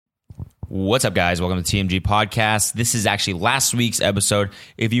What's up, guys? Welcome to TMG Podcast. This is actually last week's episode.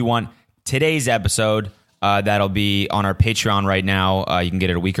 If you want today's episode, that'll be on our Patreon right now. You can get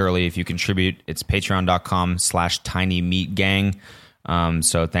it a week early if you contribute. It's patreon.com/tinymeatgang.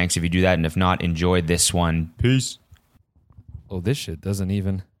 So thanks if you do that. And if not, enjoy this one. Peace. Oh, this shit doesn't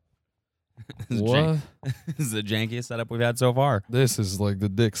even... What? This is the jankiest setup we've had so far. This is like the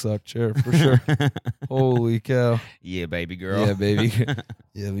dick suck chair for sure. Holy cow. Yeah, baby girl. Yeah, baby.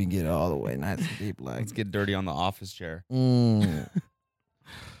 Yeah, we can get it all the way nice and deep. Like. Let's get dirty on the office chair. What's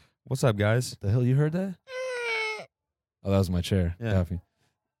What's up, guys? the hell, you heard that? Oh, that was my chair. Yeah. Coffee.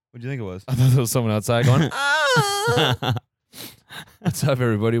 What'd you think it was? I thought there was someone outside going, What's up,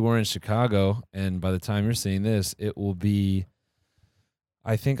 everybody? We're in Chicago, and by the time you're seeing this, it will be...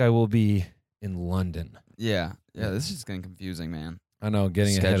 I think I will be in London. Yeah, this is getting confusing, man. I know,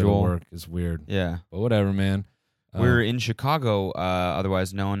 getting ahead of Schedule. work is weird. Yeah. But whatever, man. We're in Chicago,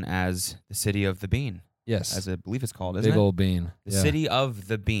 otherwise known as the City of the Bean, Yes. as I believe it's called, isn't Big it? old bean. The Yeah. City of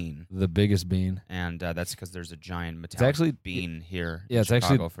the Bean. The biggest bean. And that's because there's a giant metallic actually- bean here yeah, in it's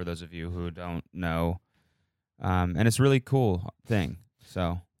Chicago, actually- for those of you who don't know. And it's a really cool thing.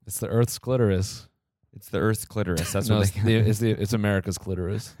 So It's the Earth's clitoris. it's the Earth's clitoris. That's No, what it's America's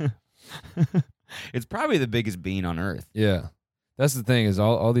clitoris. It's probably the biggest bean on Earth. Yeah. That's the thing is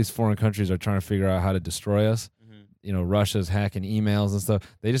all these foreign countries are trying to figure out how to destroy us. You know, Russia's hacking emails and stuff.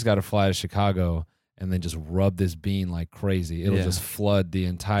 They just got to fly to Chicago and then just rub this bean like crazy. It'll Yeah. just flood the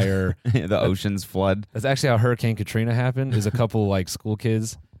entire... The oceans flood. That's actually how Hurricane Katrina happened, is a couple like school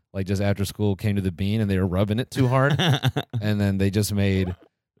kids, like just after school came to the bean and they were rubbing it too hard. And then they just made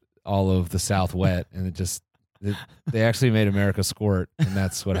all of the South wet, and they actually made America squirt, and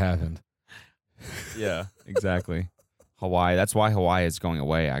that's what happened. Yeah, exactly. Hawaii. That's why Hawaii is going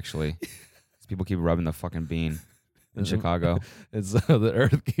away, actually. 'Cause people keep rubbing the fucking bean in Chicago. It's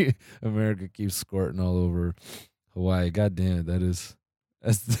America keeps squirting all over Hawaii. God damn it, that's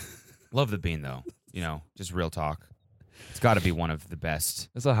Love the bean, though. You know, just real talk. It's got to be one of the best.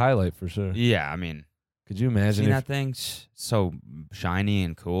 that's a highlight for sure. Yeah, I mean, Could you imagine seen if that thing? So shiny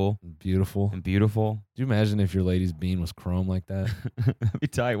and cool beautiful? and beautiful. Could you imagine if your lady's bean was chrome like that? Let me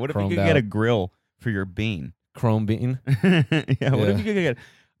tell you, what if you Chromed could get a out. grill for your bean? Chrome bean? Yeah, what if Yeah. you could get?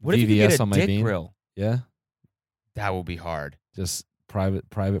 What if you could VVS get a on my dick bean? grill? Yeah, That would be hard. just private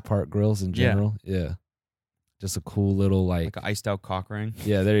part grills in Yeah. general. Yeah, just a cool little Like an iced out cock ring.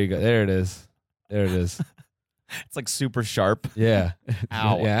 Yeah, there you go. There it is. There it is. It's like super sharp. Yeah.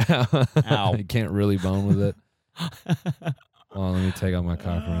 Ow. Yeah. Ow. You can't really bone with it. Well, let me take out my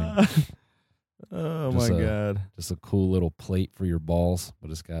cock ring. Oh Just my a- god. Just a cool little plate for your balls, but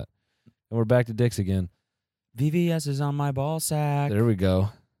it's got. And we're back to dicks again. VVS is on my ball sack. There we go.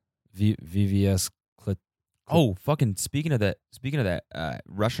 VVS clit. Oh, fucking speaking of that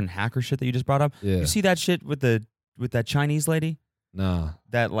Russian hacker shit that you just brought up. Yeah. You see that shit with that Chinese lady Nah.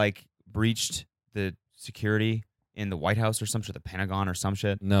 that like breached the security in the White House or some shit, the Pentagon or some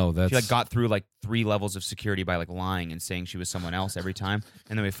shit. No, that's. She like got through like 3 levels of security by like lying and saying she was someone else every time.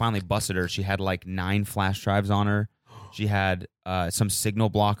 And then we finally busted her. She had like 9 flash drives on her. She had some signal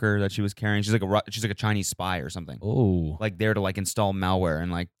blocker that she was carrying. She's like a Chinese spy or something. Oh. Like there to like install malware in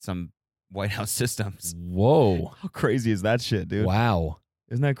like some White House systems. Whoa. How crazy is that shit, dude? Wow.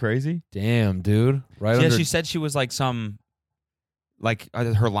 Isn't that crazy? Damn, dude. Right Yeah, under. she said she was like her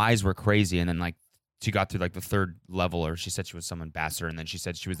lies were crazy, and then like she got through like the 3rd level, or she said she was some ambassador, and then she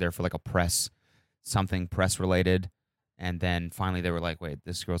said she was there for like a press related, and then finally they were like, wait,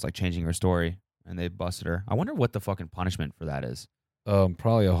 this girl's like changing her story, and they busted her. I wonder what the fucking punishment for that is.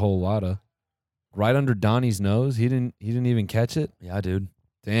 Probably a whole lot of. Right under Donnie's nose. He didn't even catch it. Yeah, dude.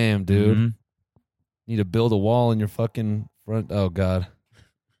 Damn, dude. Mhm. Need to build a wall in your fucking front. Oh, God.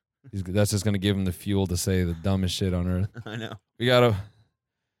 That's just going to give him the fuel to say the dumbest shit on earth. I know.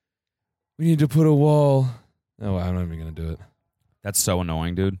 We need to put a wall. No, I'm not even going to do it. That's so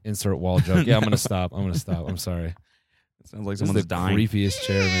annoying, dude. Insert wall joke. Yeah, I'm going to stop. I'm sorry. It sounds like This is someone's the dying. creepiest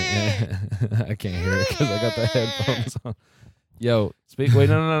chair, man. Yeah. I can't hear it because I got the headphones on. Yo,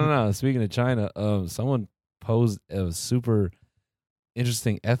 no. Speaking of China, someone posed a super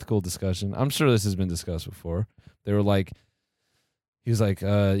interesting ethical discussion. I'm sure this has been discussed before. They were like, he was like,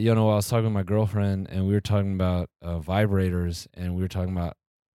 I was talking with my girlfriend and we were talking about vibrators, and we were talking about,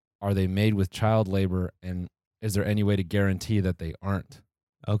 are they made with child labor, and is there any way to guarantee that they aren't?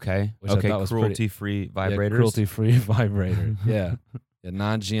 Okay. Which I Okay. thought was Cruelty-free vibrators. Yeah, cruelty-free vibrator. Yeah.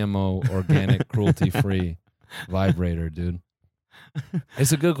 Non-GMO, organic, cruelty-free vibrator, dude.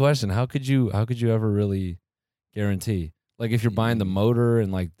 It's a good question. How could you ever really guarantee? Like if you're buying the motor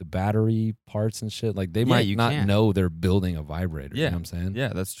and like the battery parts and shit, like they might you not can't. know they're building a vibrator. Yeah. You know what I'm saying? Yeah,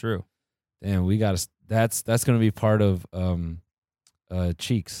 that's true. Damn, we got to. That's going to be part of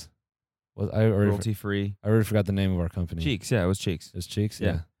Cheeks. I Cruelty free. already forgot the name of our company. Cheeks, yeah, it was Cheeks. It's Cheeks.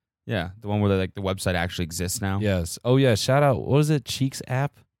 Yeah. Yeah, the one where like the website actually exists now. Yes. Oh yeah. Shout out. What was it? Cheeks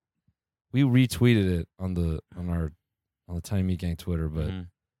app. We retweeted it on the Tiny Meat Gang Twitter, but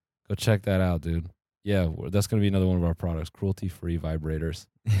go check that out, dude. Yeah, that's gonna be another one of our products. Cruelty free vibrators.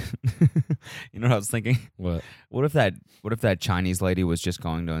 You know what I was thinking? What? What if that Chinese lady was just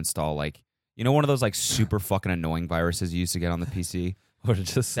going to install like one of those like super fucking annoying viruses you used to get on the PC? Or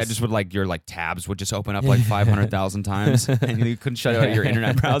just That just would like your like tabs would just open up like 500,000 times and you couldn't shut out your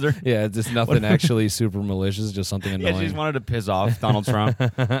internet browser. Yeah, just nothing actually super malicious, just something annoying. Yeah, she just wanted to piss off Donald Trump.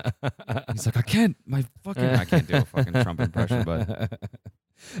 He's like, I can't do a fucking Trump impression, but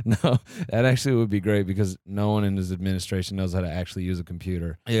no, that actually would be great because no one in his administration knows how to actually use a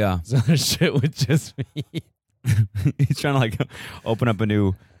computer. yeah. So the shit would just be He's trying to like open up a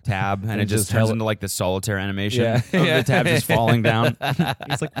new tab and it just turns into like the solitaire animation of the tab just falling down.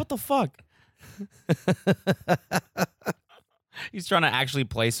 He's like, what the fuck? He's trying to actually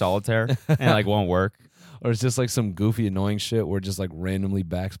play solitaire and it like won't work. Or it's just like some goofy annoying shit where it just like randomly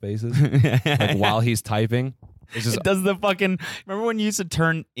backspaces like while he's typing. It's just It does the fucking remember when you used to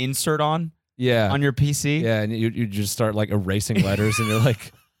turn insert on on your PC? Yeah, and you just start like erasing letters and you're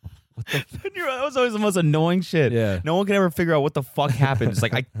like That was always the most annoying shit. Yeah. No one can ever figure out what the fuck happened. It's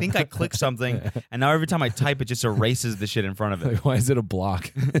like, I think I clicked something, and now every time I type, it just erases the shit in front of it. like, why is it a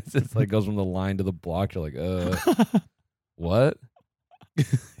block? It's just like goes from the line to the block. You're like, what?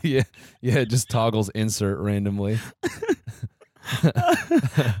 yeah, it just toggles insert randomly.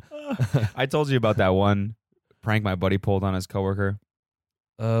 I told you about that one prank my buddy pulled on his coworker,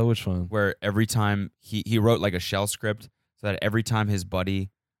 Which one? where every time he wrote like a shell script so that every time his buddy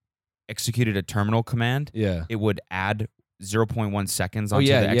executed a terminal command, Yeah. it would add 0.1 seconds onto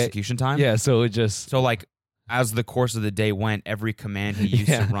yeah, the yeah. execution time. Yeah, so it just So like as the course of the day went, every command he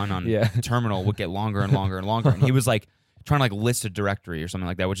used to run on terminal would get longer and longer and longer. And he was like trying to like list a directory or something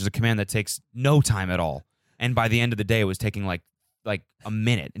like that, which is a command that takes no time at all. And by the end of the day, it was taking like a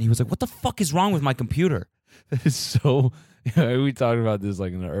minute. And he was like, what the fuck is wrong with my computer? that is so we talked about this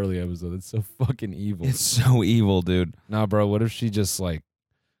like in an early episode. It's so fucking evil. It's so evil, dude. Nah, bro, what if she just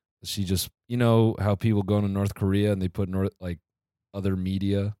you know how people go to North Korea and they put like other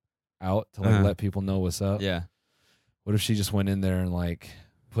media out to like let people know what's up? Yeah. What if she just went in there and like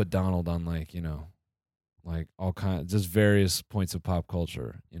put Donald on like, like all kinds, just various points of pop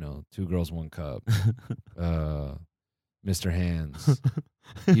culture, 2 Girls, 1 Cup, Mr. Hands,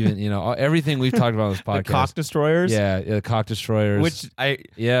 even, everything we've talked about on this podcast. The cock destroyers? Yeah, cock destroyers. Which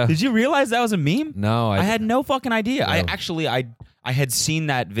yeah. Did you realize that was a meme? No, I had no fucking idea. No. I had seen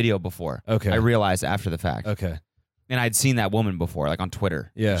that video before. Okay. I realized after the fact. Okay. And I'd seen that woman before, like on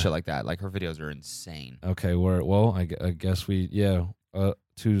Twitter. Yeah. Shit like that. Like her videos are insane. Okay. I guess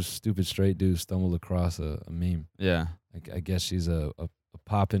two stupid straight dudes stumbled across a meme. Yeah. I guess she's a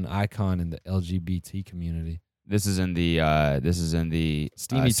poppin' icon in the LGBT community. This is in the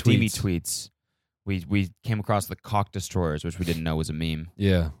Steamy tweets. We came across the cock destroyers, which we didn't know was a meme.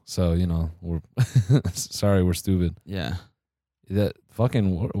 Yeah. So, we're sorry, we're stupid. Yeah. That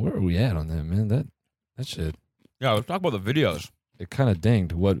fucking where are we at on that, man? That shit. Yeah, let's talk about the videos. It kind of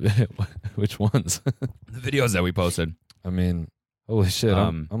dinged. Which ones? The videos that we posted. I mean, holy shit!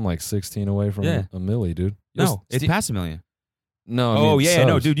 I'm like 16 away from a milli, dude. No, it's past 1 million. No. Oh yeah,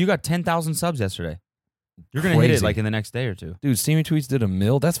 no, dude, you got 10,000 subs yesterday. You're gonna hit it like in the next day or two. Dude, Steamy Tweets did 1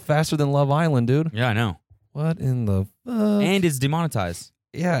 mil. That's faster than Love Island, dude. Yeah, I know. What in the fuck? And it's demonetized.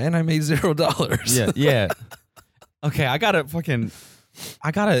 Yeah, and I made $0. Yeah. Okay, I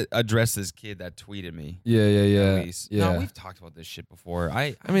gotta address this kid that tweeted me. Yeah. No, we've talked about this shit before.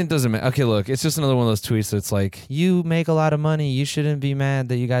 I mean, it doesn't matter. Okay, look, it's just another one of those tweets that's like, you make a lot of money, you shouldn't be mad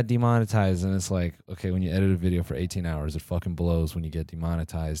that you got demonetized. And it's like, okay, when you edit a video for 18 hours, it fucking blows when you get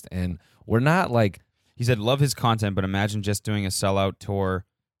demonetized. And we're not like... He said, love his content, but imagine just doing a sellout tour,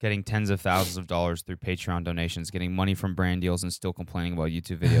 getting tens of thousands of dollars through Patreon donations, getting money from brand deals, and still complaining about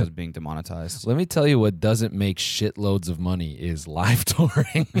YouTube videos being demonetized. Let me tell you what doesn't make shitloads of money is live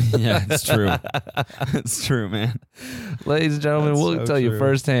touring. Yeah, it's true. It's true, man. Ladies and gentlemen, That's we'll so tell you true.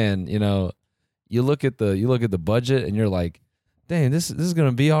 firsthand, you look at the budget and you're like, dang, this is going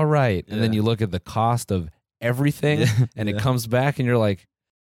to be all right. And then you look at the cost of everything and it comes back and you're like,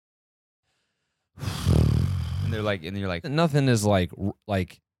 and you're like, nothing is like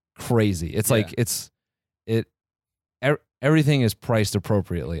crazy. It's like everything is priced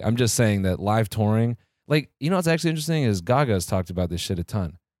appropriately. I'm just saying that live touring, like, what's actually interesting is Gaga's talked about this shit a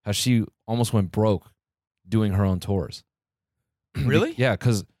ton. How she almost went broke doing her own tours. Really? Yeah,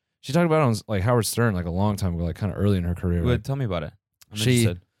 because She talked about it on like Howard Stern like a long time ago, like kind of early in her career. Well, Like, tell me about it. I'm she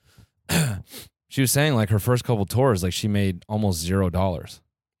interested. she was saying like her first couple tours, like she made almost $0.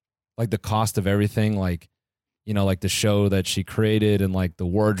 Like the cost of everything, like, you know, like the show that she created and like the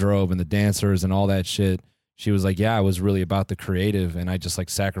wardrobe and the dancers and all that shit. She was like, yeah, I was really about the creative and I just like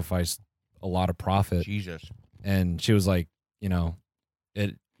sacrificed a lot of profit. Jesus. And she was like, you know,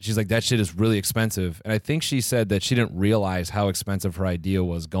 she's like, that shit is really expensive. And I think she said that she didn't realize how expensive her idea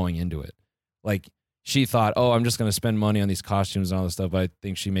was going into it. Like she thought, oh, I'm just going to spend money on these costumes and all this stuff. But I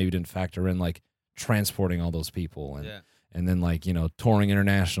think she maybe didn't factor in like transporting all those people and then like, you know, touring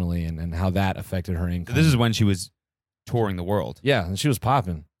internationally and how that affected her income. So this is when she was touring the world. Yeah, and she was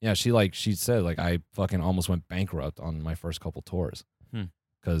popping. Yeah, she said like I fucking almost went bankrupt on my first couple tours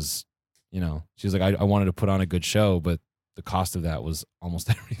because you know she's like I wanted to put on a good show, but the cost of that was almost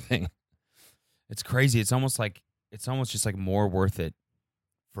everything. It's crazy. It's almost just like more worth it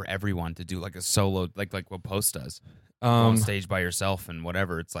for everyone to do like a solo like what Post does. On stage by yourself and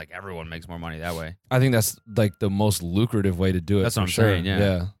whatever. It's like everyone makes more money that way. I think that's like the most lucrative way to do it. That's what I'm sure. saying. Yeah.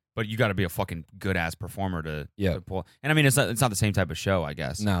 Yeah. But you got to be a fucking good ass performer to Yeah. pull. And I mean, it's not the same type of show, I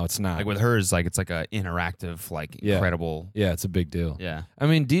guess. No, it's not. Like with hers, like it's like a interactive, like Yeah. incredible. Yeah, it's a big deal. Yeah. I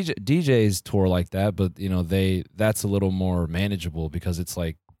mean, DJs tour like that, but you know, that's a little more manageable because it's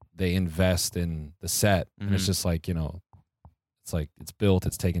like they invest in the set and it's just like, you know, it's like it's built,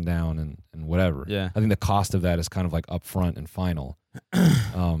 it's taken down and whatever. Yeah. I think the cost of that is kind of like upfront and final.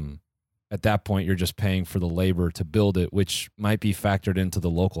 At that point, you're just paying for the labor to build it, which might be factored into the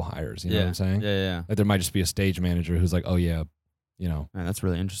local hires. You know what I'm saying? Yeah. Like there might just be a stage manager who's like, oh yeah, you know. Man, that's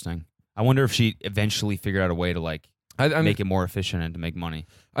really interesting. I wonder if she eventually figured out a way to like make it more efficient and to make money.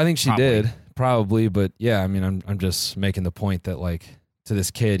 I think she did probably, but yeah, I mean, I'm just making the point that like to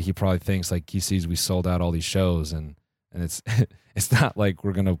this kid, he probably thinks like he sees we sold out all these shows and it's it's not like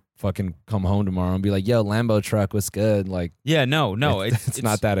we're gonna fucking come home tomorrow and be like, yo, Lambo truck was good. Like, yeah, no, it's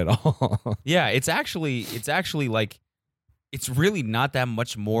not that at all. Yeah, it's actually like it's really not that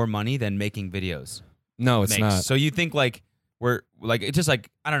much more money than making videos. No, it's not. So you think like we're like it's just like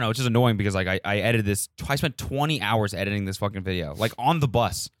I don't know, it's just annoying because like I edited this. I spent 20 hours editing this fucking video, like on the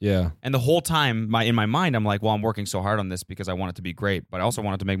bus. Yeah. And the whole time, in my mind, I'm like, well, I'm working so hard on this because I want it to be great, but I also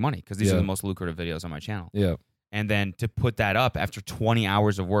want it to make money because these are the most lucrative videos on my channel. Yeah. And then to put that up after 20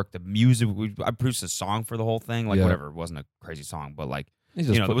 hours of work, the music, I produced a song for the whole thing, like whatever. It wasn't a crazy song, but like,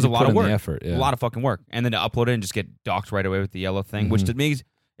 you know, there was a lot of work, effort, a lot of fucking work. And then to upload it and just get docked right away with the yellow thing, which to me,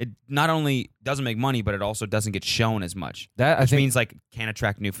 it not only doesn't make money, but it also doesn't get shown as much. Which means like can't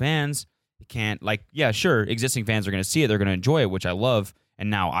attract new fans. It can't like, yeah, sure, existing fans are going to see it. They're going to enjoy it, which I love. And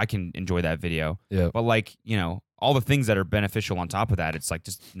now I can enjoy that video. Yeah. But like, you know, all the things that are beneficial on top of that, it's like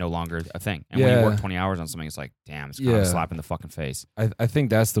just no longer a thing. And when you work 20 hours on something, it's like, damn, it's kind of a slap in the fucking face. I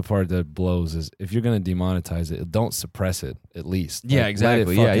think that's the part that blows is if you're going to demonetize it, don't suppress it at least. Yeah, like,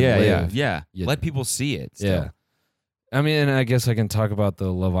 exactly. Yeah. Yeah. Let people see it. Still. Yeah. I mean, and I guess I can talk about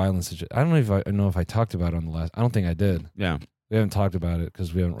the Love Island situation. I don't know if I talked about it on the last. I don't think I did. Yeah. We haven't talked about it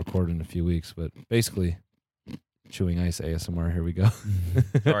because we haven't recorded in a few weeks. But basically, chewing ice ASMR. Here we go.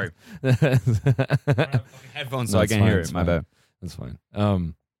 Sorry. Headphones so I can't hear it. My bad. That's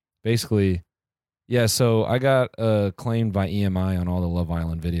fine. Basically, yeah. So I got claimed by EMI on all the Love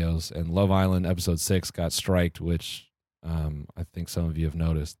Island videos, and Love Island episode 6 got striked, which I think some of you have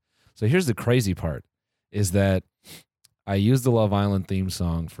noticed. So here's the crazy part: is that I used the Love Island theme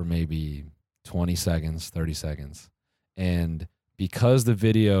song for maybe 20 seconds, 30 seconds, and because the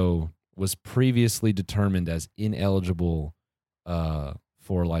video was previously determined as ineligible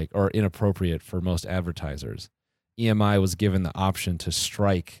for like or inappropriate for most advertisers, EMI was given the option to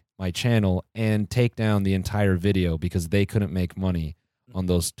strike my channel and take down the entire video because they couldn't make money on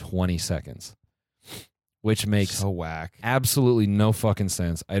those 20 seconds, which makes so whack. Absolutely no fucking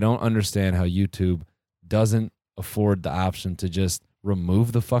sense. I don't understand how YouTube doesn't afford the option to just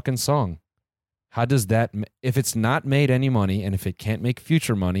remove the fucking song. How does that, if it's not made any money and if it can't make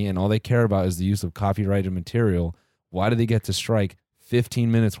future money and all they care about is the use of copyrighted material, why do they get to strike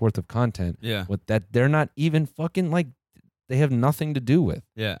 15 minutes worth of content? Yeah. With that they're not even fucking like, they have nothing to do with.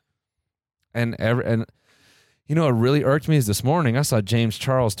 Yeah. And you know, what really irked me is this morning I saw James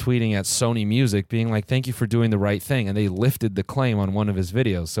Charles tweeting at Sony Music being like, thank you for doing the right thing. And they lifted the claim on one of his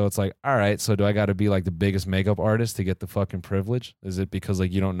videos. So it's like, all right, so do I got to be like the biggest makeup artist to get the fucking privilege? Is it because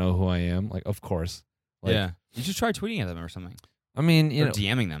like you don't know who I am? Like, of course. Like, yeah. You should try tweeting at them or something. I mean, you or know,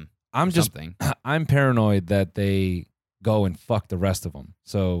 DMing them. Something. I'm paranoid that they go and fuck the rest of them.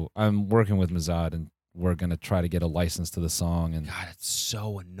 So I'm working with Mazad and we're going to try to get a license to the song. And God, it's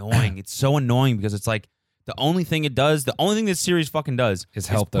so annoying. It's so annoying because it's like, The only thing this series fucking does Is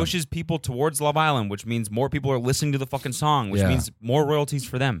help them. pushes people towards Love Island, which means more people are listening to the fucking song, which Yeah. means more royalties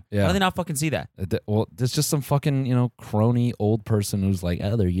for them. Yeah. How do they not fucking see that? Well, there's just some fucking, crony old person who's like,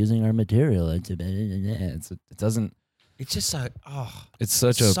 oh, they're using our material. It doesn't. It's just It's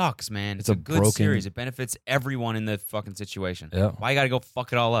such it a. sucks, man. It's a a good broken- series. It benefits everyone in the fucking situation. Yeah. Why you gotta go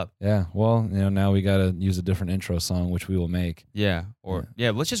fuck it all up? Yeah. Well, now we got to use a different intro song, which we will make. Yeah.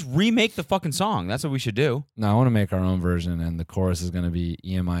 Let's just remake the fucking song. That's what we should do. No, I want to make our own version, and the chorus is going to be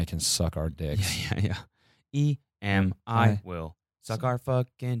EMI can suck our dicks. Yeah. EMI will suck our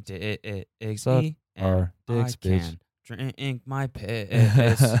fucking dicks. Suck our dicks, I bitch. can drink my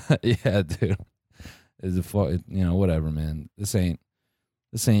piss. Yeah, dude. Is whatever, man. This ain't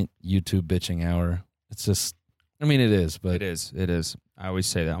YouTube bitching hour. It's just, I mean, it is, but It is. I always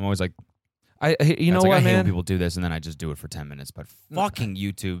say that. I'm always like, you know it's like, what, I hate man? when people do this, and then I just do it for 10 minutes. But fucking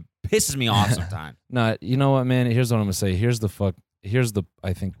YouTube pisses me off sometimes. No, you know what, man? Here's what I'm gonna say. Here's the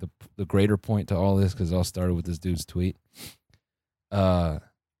I think the greater point to all this, because it all started with this dude's tweet.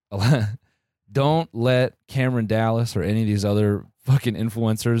 Don't let Cameron Dallas or any of these other fucking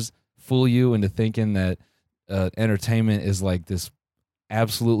influencers fool you into thinking that entertainment is like this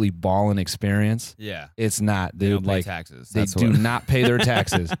absolutely ballin' experience. Yeah. It's not, They dude. don't pay Like taxes. they That's do what- not pay their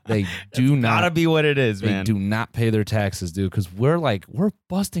taxes. They do not. Gotta be what it is, They man. do not pay their taxes, dude, because we're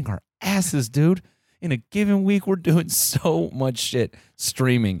busting our asses, dude. In a given week, we're doing so much shit.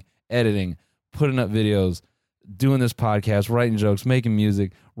 Streaming, editing, putting up videos, doing this podcast, writing jokes, making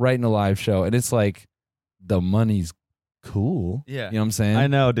music, writing a live show. And it's like, the money's cool. Yeah. You know what I'm saying? I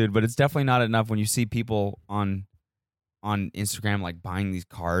know, dude, but it's definitely not enough when you see people on Instagram like buying these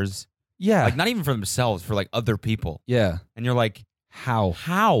cars. Yeah. Like not even for themselves, for like other people. Yeah. And you're like, How?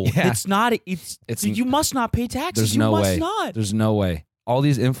 Yeah. It's- You must not pay taxes. There's You no must way. not. There's no way. All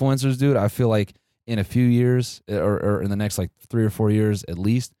these influencers, dude, I feel like in a few years or in the next like 3 or 4 years at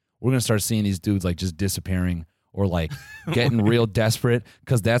least, we're going to start seeing these dudes like just disappearing or like getting real desperate,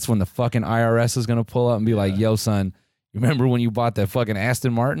 because that's when the fucking IRS is going to pull up and be like, yo, son, you remember when you bought that fucking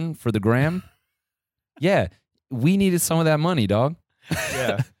Aston Martin for the gram? Yeah. We needed some of that money, dog.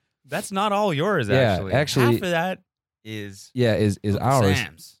 Yeah. That's not all yours, Yeah, actually- Half of that is Yeah, is ours.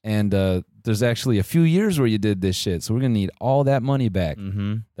 Sam's. And there's actually a few years where you did this shit. So we're going to need all that money back.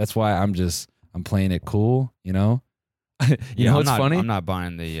 Mm-hmm. That's why I'm playing it cool, you know? You know what's funny? I'm not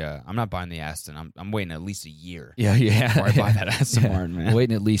buying the Aston. I'm waiting at least a year Yeah. before I buy that Aston Yeah. Martin, man. I'm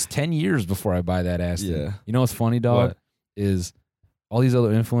waiting at least 10 years before I buy that Aston. Yeah. You know what's funny, dog? What? Is all these other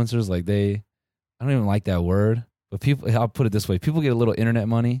influencers, like I don't even like that word, but people, I'll put it this way. People get a little internet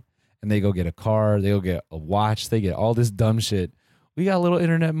money and they go get a car, they go get a watch, they get all this dumb shit. We got a little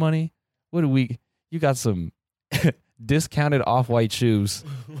internet money. You got some discounted Off-White shoes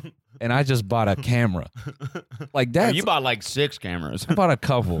and I just bought a camera. Like that. You bought like 6 cameras. I bought a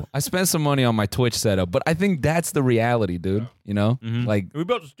couple. I spent some money on my Twitch setup, but I think that's the reality, dude. You know? Mhm. Like, We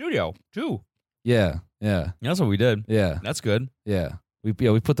built a studio too. yeah. That's what we did. Yeah. That's good. Yeah. We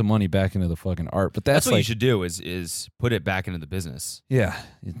put the money back into the fucking art. But That's that's what you like, should do is put it back into the business. yeah,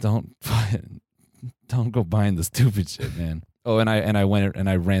 you don't go buying the stupid shit, man. Oh, and I went and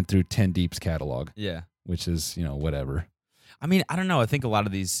I ran through 10 Deep's catalog, Yeah. which is, whatever. I mean, I don't know. I think a lot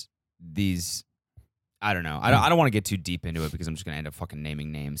of these I don't know. I don't want to get too deep into it because I'm just going to end up fucking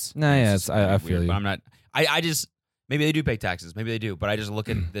naming names. Nah, And yeah, just I gonna be feel weird, you. But I'm not I just maybe they do pay taxes. Maybe they do, but I just look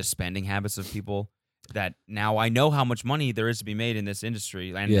at the spending habits of people that now I know how much money there is to be made in this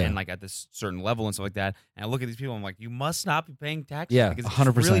industry and, Yeah. and like at this certain level and stuff like that. And I look at these people, I'm like, you must not be paying taxes. Yeah, because it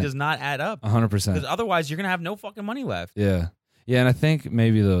 100%. just really does not add up. 100%. Because otherwise, you're gonna have no fucking money left. Yeah. Yeah, and I think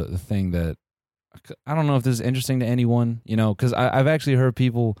maybe the thing that I don't know if this is interesting to anyone, because I've actually heard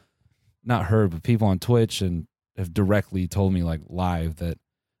people, not heard, but people on Twitch and have directly told me like live that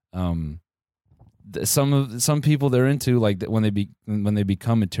some people they're into like that when they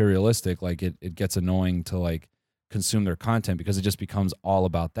become materialistic, like it gets annoying to like consume their content because it just becomes all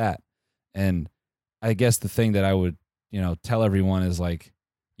about that. And I guess the thing that I would tell everyone is like,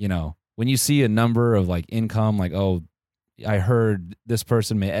 when you see a number of like income, like, oh, I heard this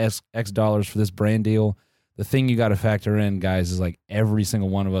person made X dollars for this brand deal. The thing you got to factor in, guys, is like every single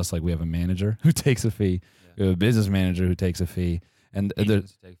one of us, like we have a manager who takes a fee. Yeah. We have a business manager who takes a fee. And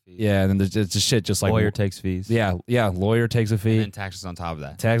Agents take fees. yeah, and then there's just shit just like Lawyer takes fees. Yeah, lawyer takes a And fee. then taxes on top of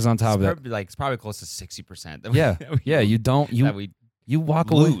that. Tags on top of that. It's probably close to 60%. Yeah, yeah. You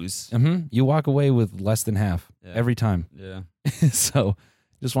walk away. lose. You walk away with less than half Yeah. every time. Yeah. So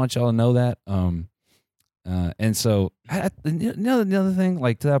just want y'all to know that. And so the other thing,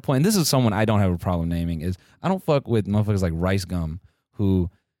 like to that point, and this is someone I don't have a problem naming, is I don't fuck with motherfuckers like Rice Gum, who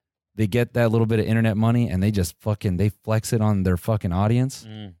they get that little bit of internet money and they just fucking they flex it on their fucking audience.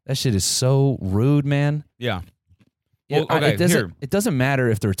 That shit is so rude, man. Yeah. Yeah, Well, okay, it doesn't matter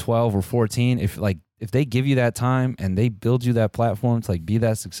if they're 12 or 14. If they give you that time and they build you that platform to like be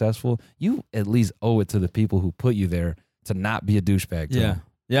that successful, you at least owe it to the people who put you there to not be a douchebag. To them.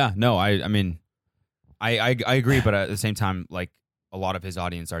 Yeah. No, I mean, I agree, but at the same time, like a lot of his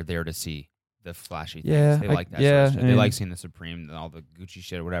audience are there to see the flashy things. Yeah, They like that. yeah, Sort of shit. I They mean- like seeing the Supreme and all the Gucci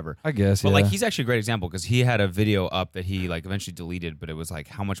shit or whatever. I guess. But yeah. like he's actually a great example because he had a video up that he like eventually deleted, but it was like,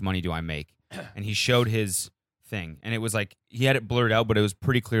 how much money do I make? And he showed his thing, and it was like he had it blurred out, but it was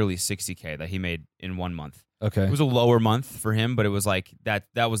pretty clearly $60K that he made in 1 month. okay. It was a lower month for him, but it was like that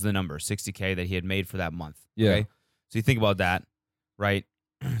was the number, $60K that he had made for that month. Yeah. Okay? So you think about that, right?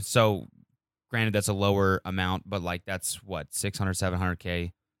 So granted that's a lower amount, but like that's what, 600,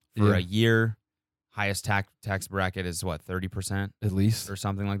 700K for Yeah. a year. Highest tax bracket is what, 30% At least. or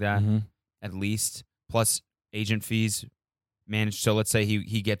something like that, Mhm. at least, plus agent fees managed. So let's say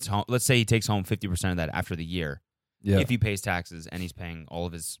he gets home, let's say he takes home 50% of that after the year. Yeah. If he pays taxes and he's paying all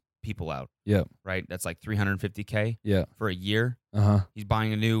of his people out, Yeah. right? That's like 350K Yeah. for a year. Uh-huh. He's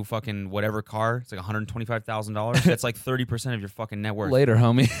buying a new fucking whatever car. It's like $125,000. That's like 30% of your fucking net worth. Later,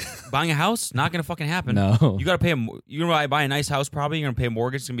 homie. Buying a house, not gonna fucking happen. No. You gotta pay you're gonna buy a nice house. Probably you're gonna pay a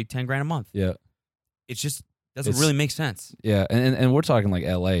mortgage. It's gonna be $10,000 a month. Yeah. It's just doesn't It's- really make sense. Yeah. And we're talking like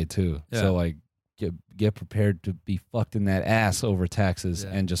LA too. Yeah. So like get prepared to be fucked in that ass over taxes Yeah.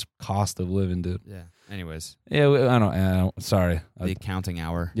 and just cost of living, dude. Yeah. Anyways, Yeah, I don't sorry. the accounting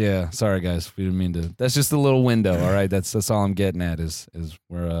hour. Yeah, sorry guys. We didn't mean to. That's just a little window, all right? That's all I'm getting at is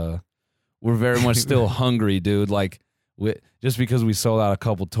we're very much still hungry, dude. Like just because we sold out a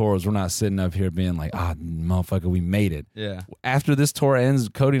couple tours, we're not sitting up here being like, motherfucker, we made it. Yeah. After this tour ends,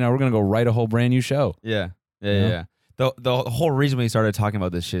 Cody and I we're gonna go write a whole brand new show. Yeah. Yeah. You know? Yeah. The whole reason we started talking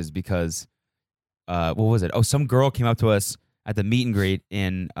about this shit is because, what was it? Oh, some girl came up to us at the meet and greet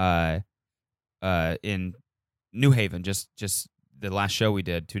in New Haven, just the last show we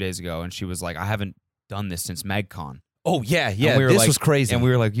did 2 days ago, and she was like, I haven't done this since MagCon. Oh yeah, And we were this like- was crazy. And we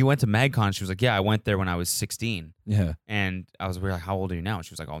were like, you went to MagCon? She was like, yeah, I went there when I was 16. yeah, And we were like, how old are you now? And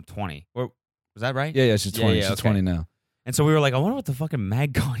she was like, oh, I'm 20. Or, was that right? yeah. She's 20. Yeah, She's okay. 20 now. And so we were like, I wonder what the fucking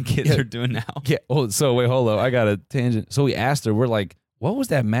MagCon kids Yeah. are doing now. Yeah. Oh, so wait, hold up. I got a tangent. So we asked her, we're like, what was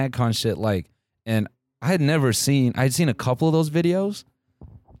that MagCon shit like? And I'd seen a couple of those videos,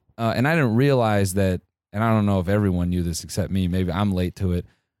 and I didn't realize that. And I don't know if everyone knew this except me. Maybe I'm late to it.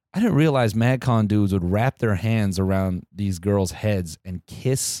 I didn't realize MagCon dudes would wrap their hands around these girls' heads and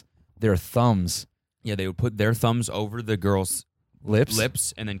kiss their thumbs, Yeah, they would put their thumbs over the girls'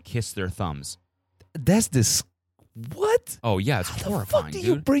 lips. and then kiss their thumbs. That's what? Oh, yeah, it's How the horrifying, fuck do dude.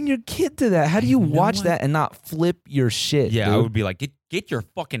 you bring your kid to that? How do you have no watch idea. that and not flip your shit? Yeah, I dude? would be like, get your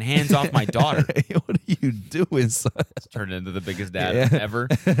fucking hands off my daughter. What are you doing, son? Turned into the biggest dad Yeah. ever.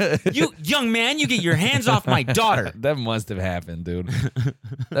 You young man, you get your hands off my daughter. That must have happened, dude.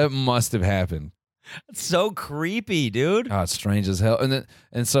 That must have happened. That's so creepy, dude. Oh, it's strange as hell.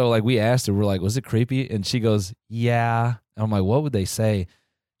 And so like we asked her, we're like, was it creepy? And she goes, yeah. And I'm like, what would they say?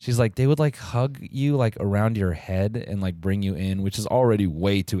 She's like, they would like hug you like around your head and like bring you in, which is already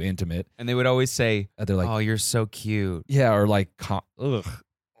way too intimate. And they would always say, They're like, "Oh, you're so cute." yeah, or like, ugh.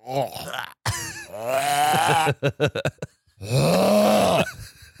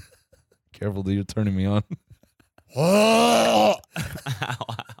 Careful, dude, you're turning me on. Ow.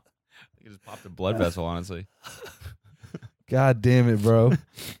 You just popped a blood vessel, honestly. God damn it, bro.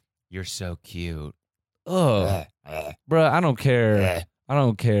 You're so cute. Ugh. Bro, I don't care. I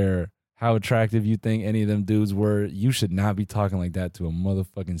don't care how attractive you think any of them dudes were. You should not be talking like that to a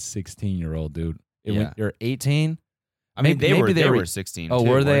motherfucking 16-year-old dude. When Yeah. you're 18. I mean, Maybe they they were were- 16. Oh, too,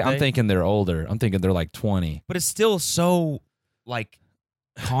 were they? weren't I'm thinking they're older. I'm thinking they're like 20. but it's still so like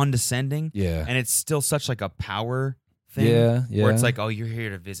condescending, Yeah. and it's still such like a power thing. Yeah. Yeah. Where it's like, oh, you're here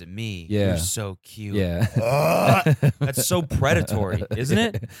to visit me. Yeah. You're so cute. yeah. That's so predatory, isn't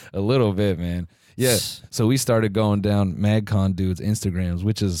it? A little bit, man. Yeah. So we started going down MagCon dudes' Instagrams,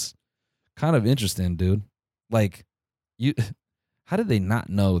 which is kind of interesting, dude. Like, how did they not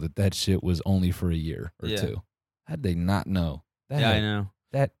know that shit was only for a year or Yeah. two? How did they not know? Yeah, I know.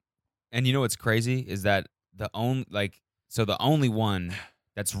 That And you know what's crazy is that the only one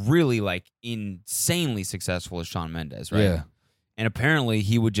that's really like insanely successful is Shawn Mendes, right? Yeah. And apparently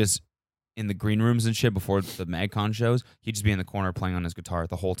he would just in the green rooms and shit before the MagCon shows, he'd just be in the corner playing on his guitar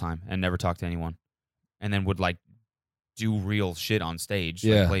the whole time and never talk to anyone. And then would like do real shit on stage,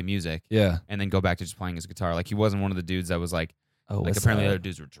 Yeah. like play music, Yeah. and then go back to just playing his guitar. Like he wasn't one of the dudes that was like Oh, Like what's apparently up? other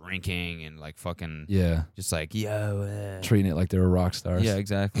dudes were drinking and like fucking Yeah, just like yo. treating it like they were rock stars. Yeah,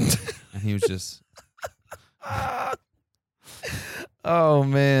 exactly. And he was just Oh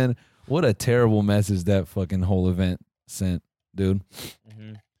man, what a terrible message that fucking whole event sent, dude.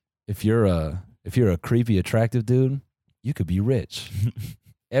 If you're a creepy attractive dude, you could be rich.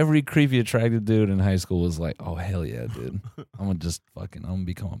 Every creepy attractive dude in high school was like, "Oh hell yeah, dude! I'm gonna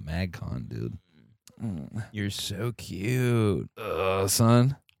become a MagCon, dude." You're so cute.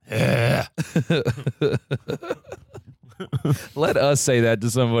 Son. Yeah. Let us say that to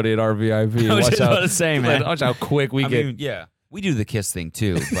somebody at our VIP. I was Watch just out, about to say, man. Watch how quick we I get. mean, yeah, we do the kiss thing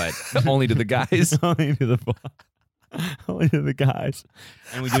too, but Only to the guys. only to the guys,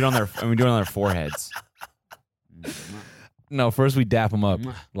 and we do it on their foreheads. No, first we dap them up.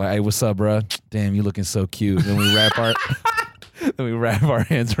 Like, hey, what's up, bro? Damn, you looking so cute. Then we wrap our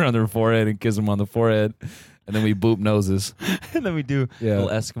hands around their forehead and kiss them on the forehead, and then we boop noses. And then we do a little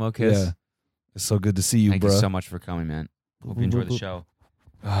Eskimo kiss. Yeah. It's so good to see you, Thank bro. you so much for coming, man. Hope you enjoy the show.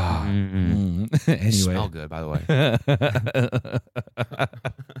 Ah, You anyway. smell good, by the way.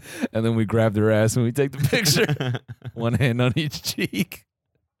 And then we grab their ass and we take the picture. One hand on each cheek.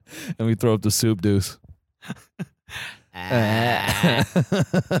 And we throw up the soup deuce. And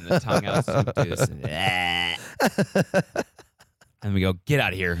the tongue out soup deuce. And we go, get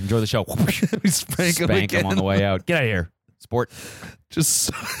out of here. Enjoy the show. We spank him again. on the way out. Get out of here. Sport.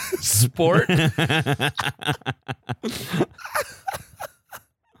 Just sport.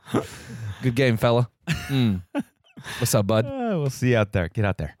 Good game, fella. What's up, bud? We'll see you out there. Get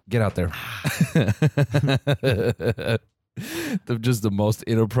out there. Get out there. Just the most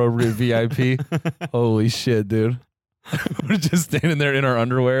inappropriate VIP. Holy shit, dude. We're just standing there in our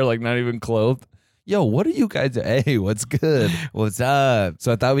underwear, like not even clothed. Yo, what are you guys? Hey, what's good? What's up?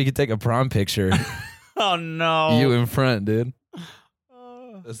 So I thought we could take a prom picture. Oh, no. You in front, dude.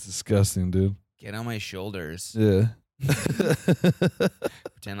 That's disgusting, dude. Get on my shoulders. Yeah.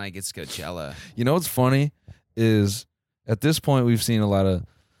 Pretend like it's Coachella. You know what's funny is at this point we've seen a lot of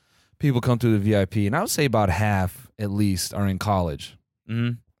people come through the VIP, and I would say about half at least are in college,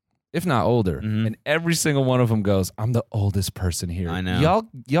 if not older. And every single one of them goes, "I'm the oldest person here." I know.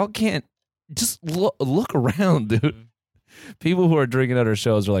 Y'all can't just look around, dude. People who are drinking at our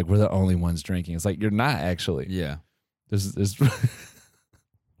shows are like, "We're the only ones drinking." It's like you're not actually. Yeah. There's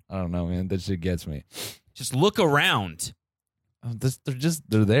I don't know, man. That shit gets me. Just look around.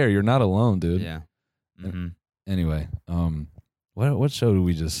 They're there. You're not alone, dude. Yeah. Anyway, what show did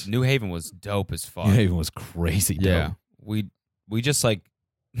we just? New Haven was dope as fuck. New Haven was crazy. Yeah. Dope. We just like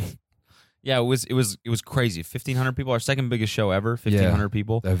yeah, it was crazy. 1,500 people, our second biggest show ever. 1,500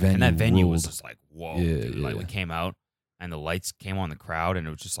 people. That venue And that venue ruled. was just like, whoa. Yeah, dude. Like yeah. we came out and the lights came on the crowd and it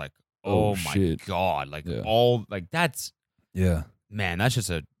was just like, oh my shit. God. Like Yeah. all like that's Yeah. man, that's just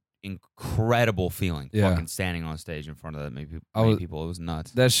a incredible feeling. Yeah. Fucking standing on stage in front of that many people. It was nuts.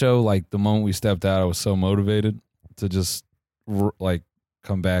 That show, like the moment we stepped out, I was so motivated to just like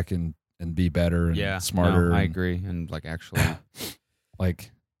come back and be better and smarter. No, I and, agree. And like actually like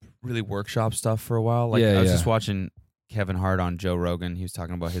really workshop stuff for a while. Like Yeah, I was yeah. just watching Kevin Hart on Joe Rogan. He was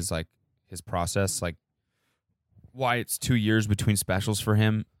talking about his process, like why it's 2 years between specials for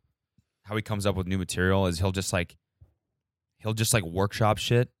him. How he comes up with new material is he'll just workshop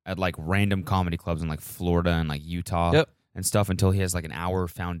shit at like random comedy clubs in like Florida and like Utah Yep. and stuff until he has like an hour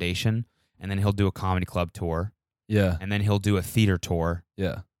foundation, and then he'll do a comedy club tour, yeah, and then he'll do a theater tour,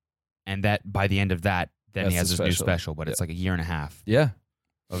 yeah, and that by the end of that, then That's he has the his new special. special, but it's like a year and a half yeah,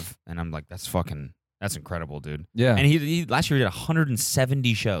 of, and I'm like, that's incredible, dude. yeah. And he last year he did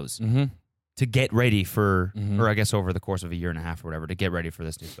 170 shows Mm-hmm. to get ready for, Mhm. or I guess over the course of a year and a half or whatever, to get ready for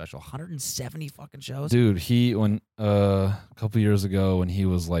this new special. 170 fucking shows. Dude, when a couple years ago when he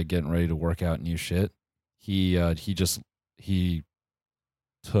was like getting ready to work out new shit, he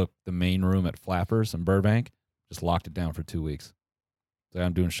took the main room at Flappers in Burbank, just locked it down for 2 weeks. So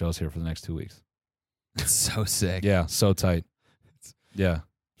I'm doing shows here for the next 2 weeks. It's so sick. Yeah, so tight. Yeah,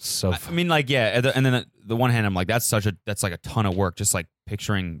 so. I mean, like, yeah, and then the one hand, I'm like, that's like a ton of work. Just like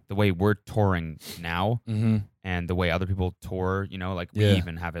picturing the way we're touring now Mm-hmm. and the way other people tour. You know, like we Yeah.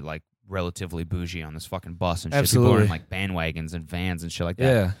 even have it like relatively bougie on this fucking bus and shit. People Absolutely. are in like bandwagons and vans and shit like that.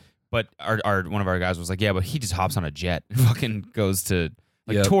 Yeah, But our one of our guys was like, yeah, but he just hops on a jet and fucking goes to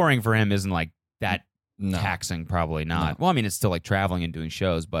like Yep. touring for him isn't like that no, taxing, probably not. No. Well, I mean, it's still like traveling and doing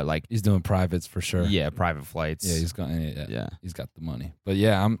shows, but like, he's doing privates for sure. yeah, private flights. Yeah, he's got. Yeah, yeah. he's got the money. But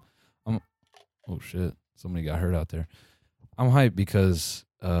yeah, I'm. Oh shit! Somebody got hurt out there. I'm hyped because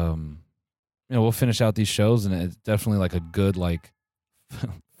we'll finish out these shows and it's definitely like a good like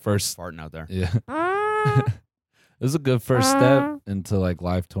first. Farting out there. Yeah, This is a good first step into like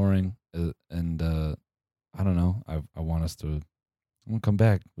live touring, and I don't know. I want us to. I'm gonna come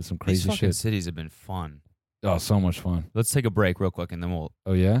back with some These crazy fucking shit. cities have been fun. Oh, so much fun. Let's take a break real quick, and then we'll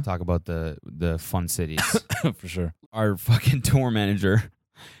Oh yeah, talk about the fun cities. for sure. Our fucking tour manager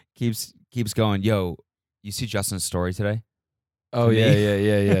keeps going. Yo, you see Justin's story today? Oh To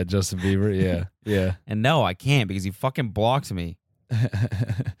me. yeah. Justin Bieber, yeah. And no, I can't because he fucking blocked me.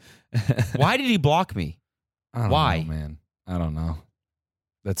 Why did he block me? I don't Why? know, man? I don't know.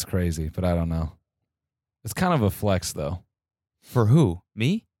 That's crazy, but I don't know. It's kind of a flex, though. For who?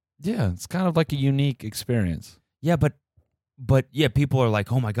 Me? Yeah, it's kind of like a unique experience. Yeah, but yeah, people are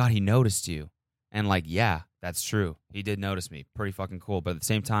like, oh my God, he noticed you. And like, yeah, that's true. He did notice me. Pretty fucking cool. But at the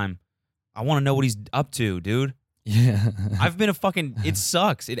same time, I want to know what he's up to, dude. Yeah, I've been it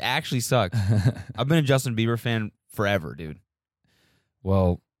sucks. It actually sucks. I've been a Justin Bieber fan forever, dude.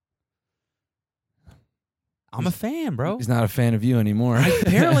 Well, I'm a fan, bro. he's not a fan of you anymore.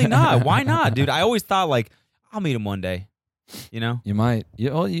 Apparently not. Why not, dude? I always thought like, I'll meet him one day. You know? You might.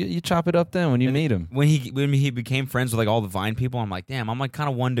 You chop it up then when you meet him. When he became friends with like all the Vine people, I'm like, damn, I'm like kind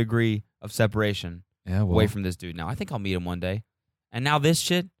of 1 degree of separation Yeah, well, away from this dude now. I think I'll meet him one day. And now this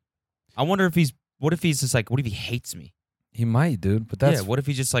shit, I wonder if what if he's just like, what if he hates me? he might, dude. But that's What if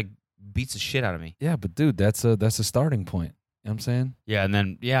he just like beats the shit out of me? yeah, but dude, that's a starting point. You know what I'm saying? Yeah, and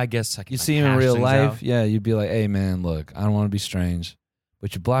then I guess I can You like, see him in hash real things life, out. yeah, you'd be like, hey man, look, I don't want to be strange,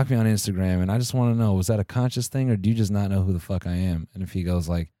 but you blocked me on Instagram, and I just want to know, was that a conscious thing, or do you just not know who the fuck I am? And if he goes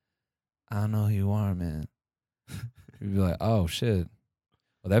like, I don't know who you are, man, you'd be like, oh shit,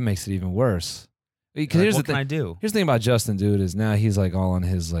 well that makes it even worse. Because Like, here's what the can thing. I do? Here's the thing about Justin, dude, is now he's like all on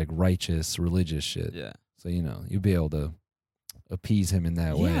his like righteous, religious shit. Yeah. So you'll be able to appease him in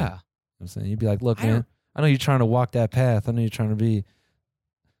that way. You know Yeah. what I'm saying? You'd be like, look, I man, don't- I know you're trying to walk that path. I know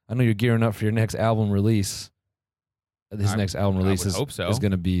you're gearing up for your next album release. His next album I release would hope so. is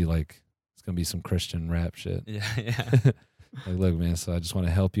gonna be like, it's gonna be some Christian rap shit. Yeah, yeah. Like, look, man, so I just want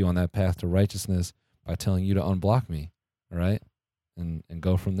to help you on that path to righteousness by telling you to unblock me. All right? And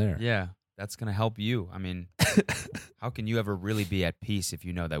go from there. Yeah. That's gonna help you. I mean, how can you ever really be at peace if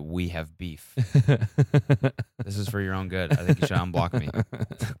you know that we have beef? This is for your own good. I think you should unblock me.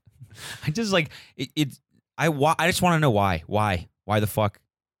 I just like it. I just want to know why. Why the fuck?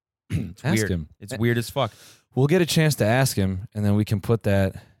 It's Ask weird. him. It's weird as fuck. We'll get a chance to ask him, and then we can put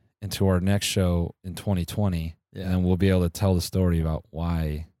that into our next show in 2020. Yeah. And then we'll be able to tell the story about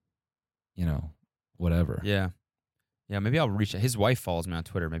why, whatever. Yeah. Yeah. Maybe I'll reach. His wife follows me on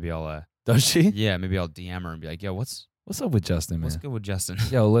Twitter. Maybe I'll. Does she? Yeah. Maybe I'll DM her and be like, "Yo, what's What's up with Justin, man? what's good with Justin?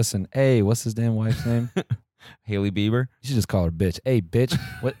 Yo, listen. Hey, what's his damn wife's name? Haley Bieber." You should just call her bitch. Hey, bitch.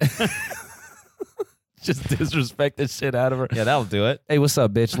 What? Just disrespect the shit out of her. Yeah, that'll do it. Hey, what's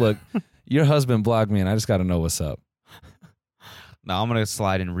up, bitch? Look, your husband blocked me, and I just got to know what's up. No, I'm gonna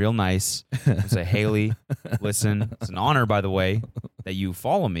slide in real nice and say, "Haley, listen, it's an honor, by the way, that you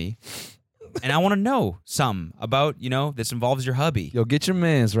follow me, and I want to know something about this involves your hubby. Yo, get your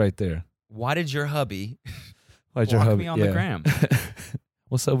mans right there. Why did your hubby Why'd block me on the gram?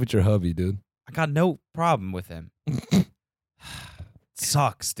 What's up with your hubby, dude? I got no problem with him. It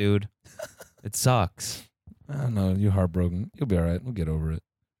sucks, dude. It sucks. I don't know. You're heartbroken. You'll be all right. We'll get over it.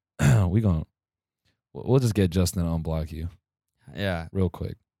 We'll just get Justin to unblock you Yeah. real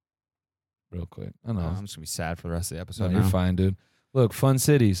quick. I know. I'm just gonna be sad for the rest of the No, episode. you're now. fine, dude. Look, fun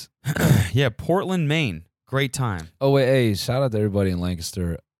cities. Yeah, Portland, Maine. Great time. Oh wait, hey, shout out to everybody in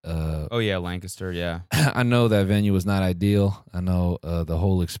Lancaster. Oh yeah, Lancaster. Yeah. I know that venue was not ideal. I know the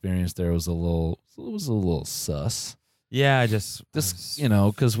whole experience there was a little sus. Yeah, I just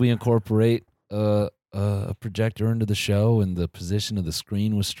Because we incorporate a projector into the show, and the position of the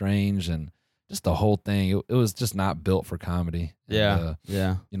screen was strange, and just the whole thing. It was just not built for comedy. And,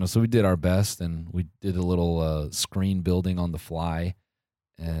 yeah. so we did our best, and we did a little screen building on the fly,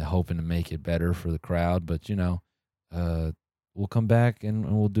 and hoping to make it better for the crowd. But we'll come back and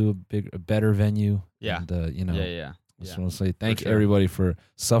we'll do a better venue. Yeah. And, Yeah. I just want to say thank sure. everybody for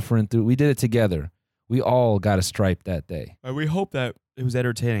suffering through. We did it together. We all got a stripe that day. We hope that it was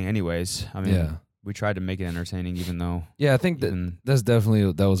entertaining. Anyways, I mean, Yeah. we tried to make it entertaining, even though. Yeah, I think that Even,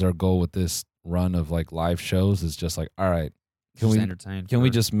 that was our goal with this run of like live shows. Is just like, all right, can we entertain? we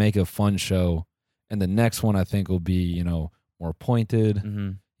just make a fun show, and the next one I think will be more pointed,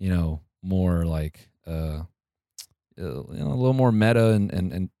 Mm-hmm. more like a little more meta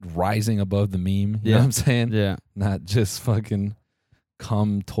and rising above the meme. You know what I'm saying? Yeah. Not just fucking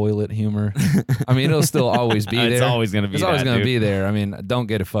cum toilet humor. I mean, it'll still always be there. It's always gonna be. It's always that, going to dude. be there. I mean, don't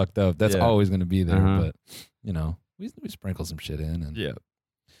get it fucked up. That's Yeah. always going to be there. Uh-huh. But we sprinkle some shit in, and Yeah.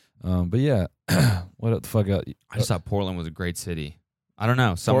 But yeah, what the fuck? I just thought Portland was a great city. I don't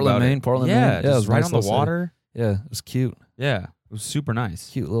know. Portland, Maine. Portland, yeah, Maine. Yeah, it was just right nice on the little city. water. Yeah, it was cute. Yeah, it was super nice.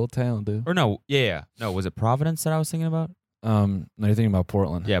 Cute little town, dude. Or no, yeah. No, was it Providence that I was thinking about? No, you're thinking about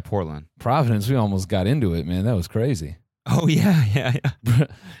Portland. Yeah, Portland. Providence, we almost got into it, man. That was crazy. Oh yeah.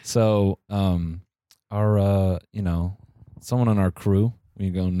 So, our, someone on our crew, we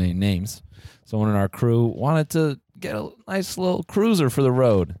go name names. Someone in our crew wanted to get a nice little cruiser for the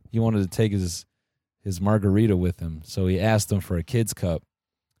road. He wanted to take his margarita with him. So he asked him for a kid's cup.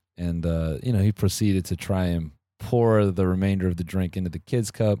 And, he proceeded to try and pour the remainder of the drink into the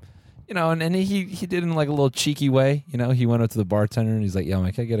kid's cup. And he did it in like a little cheeky way. He went up to the bartender and he's like, "Yo,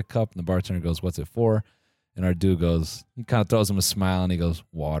 man, can I get a cup?" And the bartender goes, "What's it for?" And our dude goes, he kind of throws him a smile and he goes,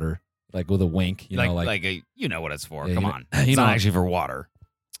 "Water," like with a wink. You know what it's for. Yeah, Come you know- on, you it's know- not actually for water.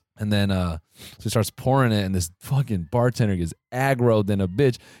 And then so he starts pouring it, and this fucking bartender gets aggroed than a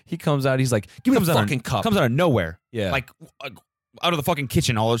bitch. He comes out, he's like, "Give me the fucking cup." Comes out of nowhere. Yeah. like out of the fucking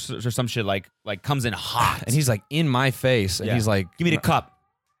kitchen, or some shit. Like comes in hot, And he's like in my face, and Yeah. he's like, "Give me the cup."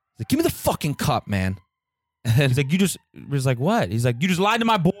 He's like, "Give me the fucking cup, man." And He's like, he's like, "What?" He's like, "You just lied to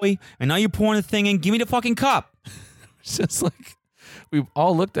my boy, and now you're pouring the thing in. Give me the fucking cup." it's just like we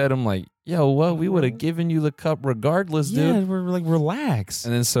all looked at him like, "Yo, what? We would have given you the cup regardless, dude." Yeah, we're like, relax.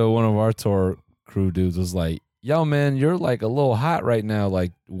 And then so one of our tour crew dudes was like, "Yo, man, you're like a little hot right now.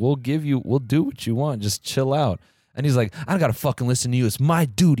 Like, we'll do what you want. Just chill out." And he's like, "I don't gotta fucking listen to you. It's my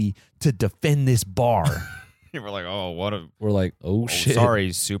duty to defend this bar." We're like, "Oh, what a We're like, "Oh shit,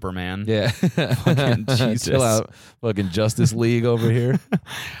 sorry, Superman." yeah, Fucking Jesus. chill out, fucking Justice League over here."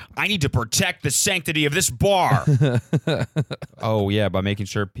 I need to protect the sanctity of this bar. Oh yeah, by making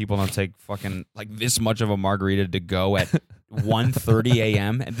sure people don't take fucking like this much of a margarita to go at 1:30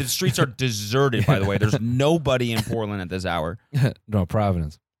 a.m. And the streets are deserted, by the way. There's nobody in Portland at this hour. No,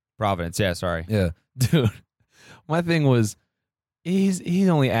 Providence. Providence, yeah, sorry. Yeah, dude. My thing was, he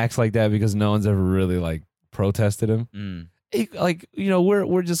only acts like that because no one's ever really like protested him.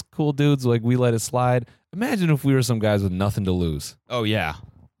 We're just cool dudes. Like, we let it slide. Imagine if we were some guys with nothing to lose. Oh yeah.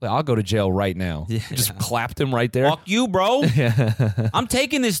 Like, I'll go to jail right now. Yeah. Just clapped him right there. Fuck you, bro. Yeah. I'm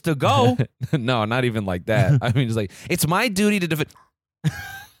taking this to go. No, not even like that. I mean, it's like, it's my duty to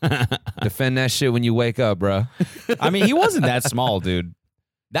defend that shit when you wake up, bro. I mean, he wasn't that small, dude.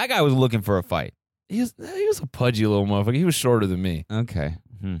 That guy was looking for a fight. He was a pudgy little motherfucker. He was shorter than me. Okay.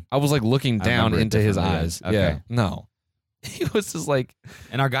 I was like looking I down remember it into his differently, yeah. eyes. Okay. Yeah. No. He was just like,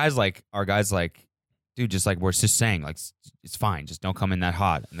 And our guys like, dude, just like, we're just saying, like, it's fine. Just don't come in that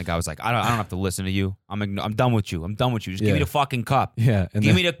hot. And the guy was like, I don't have to listen to you. I'm done with you. I'm done with you. Just give me Yeah. the fucking cup. yeah. And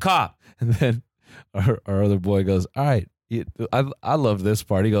Give then, me the cup. and then our other boy goes, "All right, I love this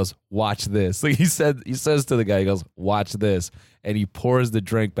part." He goes, "Watch this." Like he says to the guy, he goes, "Watch this." And he pours the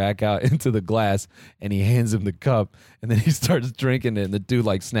drink back out into the glass and he hands him the cup. And then he starts drinking it. And the dude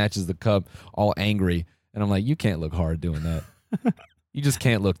like snatches the cup all angry. And I'm like, you can't look hard doing that. You just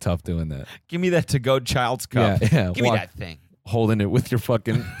can't look tough doing that. Give me that to-go child's cup. Yeah. Give me that thing. Holding it with your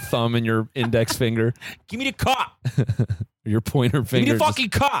fucking thumb and your index finger, Give me the cup. your pointer Give finger. me the fucking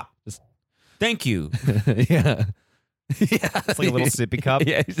cup. just- Thank you. Yeah. Yeah. It's like a little sippy cup.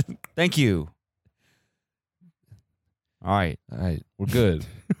 Yeah. he's just- Thank you. All right. All right. We're good.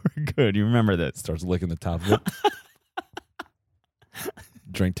 We're good. You remember this. Starts licking the top of it.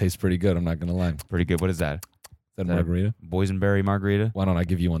 Drink tastes pretty good. I'm not going to lie. Is Pretty good. What is that? that a that a- margarita? Boysenberry margarita? Why don't I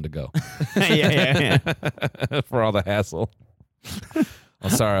give you one to go? Yeah. For all the hassle.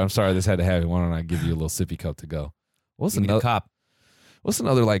 I'm sorry this had to happen. Why don't I give you a little sippy cup to go? What's Give me the another cup. What's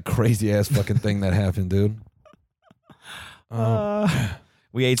another like crazy ass fucking thing that happened, dude?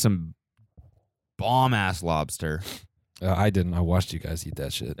 We ate some bomb-ass lobster. I didn't. I watched you guys eat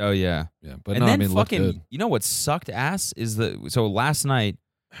that shit. Oh, yeah. Yeah, but And no, I then mean, it looked fucking, good. you know what sucked ass is so last night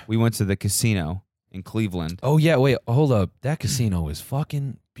we went to the casino in Cleveland. Oh yeah, wait, hold up. That casino is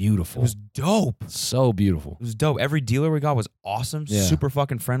fucking beautiful. It was dope. so beautiful. It was dope. Every dealer we got was awesome, Yeah. super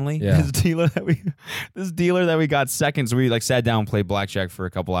fucking friendly. Yeah. This dealer that we got second, so we like sat down and played blackjack for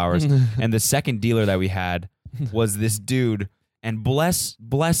a couple hours. And the second dealer that we had was this dude, and bless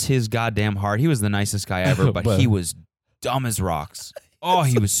his goddamn heart, he was the nicest guy ever, but he was dumb as rocks. Oh,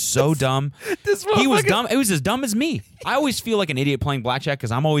 he was so dumb. He was dumb. It was as dumb as me. I always feel like an idiot playing blackjack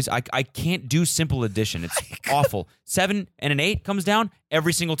because I can't do simple addition. It's awful. 7 and an 8 comes down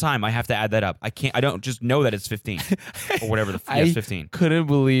every single time. I have to add that up. I don't just know that it's 15 or whatever. It's 15. Couldn't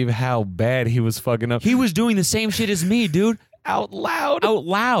believe how bad he was fucking up. He was doing the same shit as me, dude. Out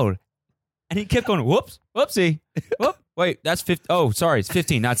loud. And he kept going, whoopsie. Whoop. Wait, that's 15. Oh, sorry. It's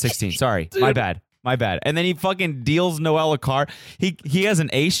 15, not 16. Sorry. Dude. My bad. My bad. And then he fucking deals Noel a card. He has an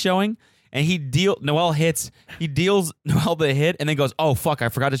ace showing, and Noel hits. He deals Noel the hit, and then goes, "Oh fuck, I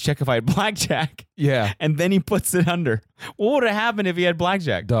forgot to check if I had blackjack." Yeah. And then he puts it under. What would have happened if he had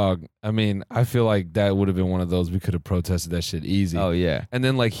blackjack? Dog, I mean, I feel like that would have been one of those we could have protested that shit easy. Oh yeah. And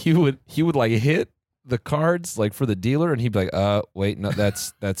then like he would like hit the cards like for the dealer, and he'd be like, wait, no,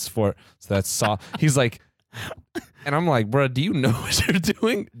 that's soft. He's like, and I'm like, bro, do you know what you're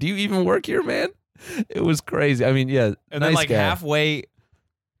doing? Do you even work here, man? It was crazy. I mean, yeah. And nice then like guy.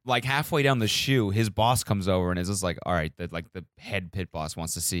 halfway down the shoe, his boss comes over and is just like, "All right, the head pit boss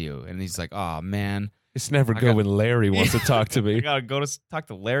wants to see you," and he's like, "Oh man, It's never good when Larry wants to talk to I me. gotta go to talk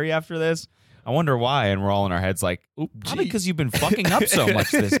to Larry after this. I wonder why." And we're all in our heads like, probably because you've been fucking up so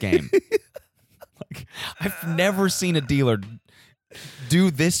much this game. Like, I've never seen a dealer do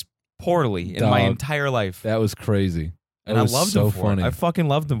this poorly in my Dog. entire life, That was crazy. and I loved so him for funny. it. I fucking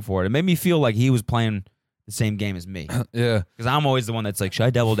loved him for it. It made me feel like he was playing the same game as me. Yeah. Because I'm always the one that's like, should I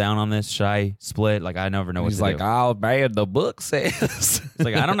double down on this? Should I split? Like, I never know what He's to like, do. oh man, the book says. It's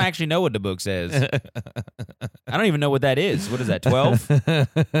like, I don't actually know what the book says. I don't even know what that is. What is that, 12?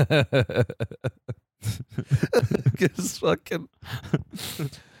 just fucking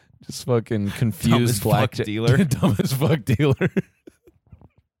Dumb as confused fuck blackjack dealer. Dumb as fuck dealer.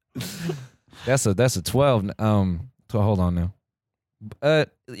 That's a 12. Hold on now.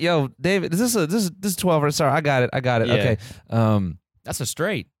 Yo, David, is this 12? Sorry, I got it. Yeah. Okay. That's a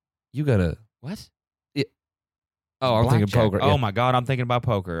straight. You gotta. What? Oh, I'm thinking Blackjack. poker. Oh yeah. my God, I'm thinking about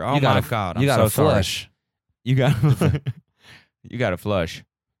poker. Oh You my gotta- God, you I'm got to so sorry. flush. You got you got to flush.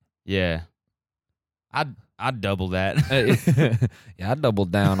 Yeah. I'd double that. Yeah, I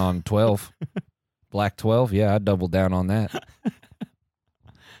doubled down on 12. Black 12. Yeah, I doubled down on that.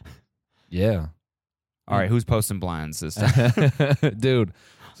 Yeah. All right, who's posting blinds this time? Dude,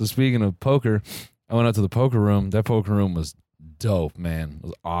 so speaking of poker, I went out to the poker room. That poker room was dope, man. It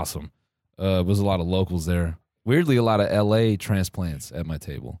was awesome. It was a lot of locals there. Weirdly, a lot of LA transplants at my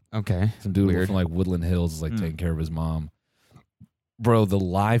table. Okay. Some dude Weird. from like Woodland Hills is like taking care of his mom. Bro, the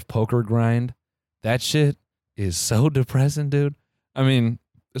live poker grind, that shit is so depressing, dude. I mean,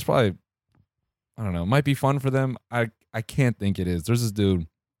 it's probably, I don't know, it might be fun for them. I can't think it is. There's this dude,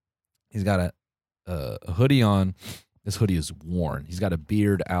 he's got a hoodie on. This hoodie is worn. He's got a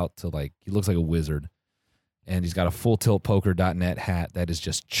beard out to like, he looks like a wizard. And he's got a fulltiltpoker.net hat that is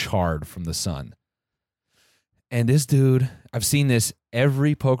just charred from the sun. And this dude, I've seen this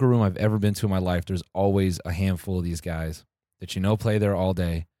every poker room I've ever been to in my life. There's always a handful of these guys that you know play there all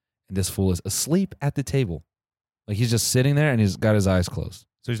day. And this fool is asleep at the table. Like he's just sitting there and he's got his eyes closed.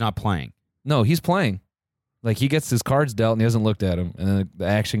 So he's not playing. No, he's playing. Like he gets his cards dealt and he hasn't looked at them. And then the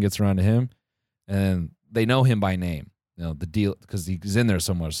action gets around to him. And they know him by name. You know, the deal, because he's in there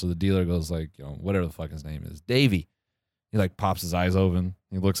so much. So the dealer goes like, you know, whatever the fuck his name is, Davey. He like pops his eyes open.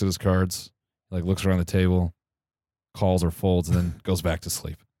 He looks at his cards, like looks around the table, calls or folds, and then goes back to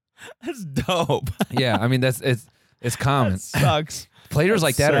sleep. That's dope. Yeah, I mean it's common. That sucks. Players That's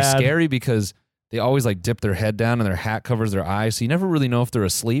like that are sad. scary because they always like dip their head down and their hat covers their eyes, so you never really know if they're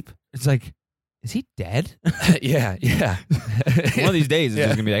asleep. It's like, is he dead? Yeah. One of these days, it's Yeah.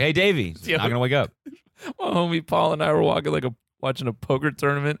 just gonna be like, hey, Davey, Yeah. not gonna wake up. My homie Paul and I were watching a poker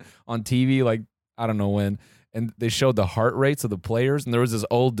tournament on TV, like I don't know when, and they showed the heart rates of the players, and there was this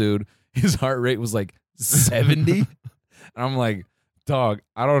old dude. His heart rate was like 70, and I'm like, dog,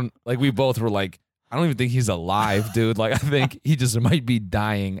 I don't like. We both were like, I don't even think he's alive, dude. Like I think he just might be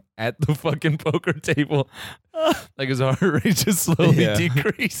dying at the fucking poker table. Like his heart rate just slowly Yeah.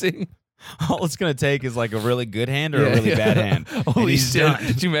 decreasing. All it's gonna take is like a really good hand or a really bad hand. And Holy he's shit! done.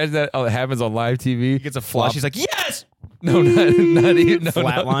 Did you imagine that? Oh, it happens on live TV. He gets a flush. He's like, yes. No, not even no,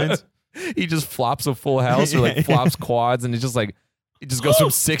 Flat no, lines? no. He just flops a full house or like Yeah. flops quads, and it's just like it just goes from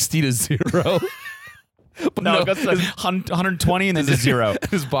 60 to 0. But No, it goes to 120 and then to 0.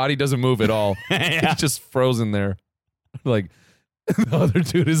 his body doesn't move at all. Yeah. He's just frozen there. Like the other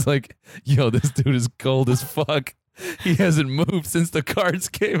dude is like, yo, this dude is cold as fuck. He hasn't moved since the cards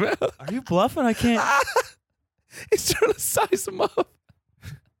came out. Are you bluffing? I can't. He's trying to size him up.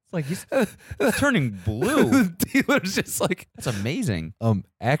 It's like he's turning blue. The dealer's just like, That's amazing.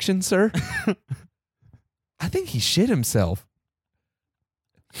 action, sir? I think he shit himself.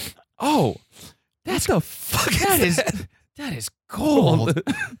 Oh, that's the fuck That is cold.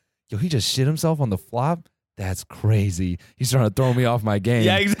 Yo, he just shit himself on the flop? That's crazy. He's trying to throw me off my game.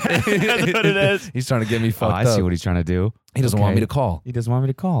 Yeah, exactly. That's what it is. He's trying to get me Oh, fucked I up. see what he's trying to do. He doesn't want Okay. me to call. He doesn't want me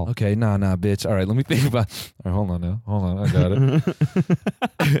to call. Okay, nah, bitch. All right, let me think about. All right, hold on now. Hold on, I got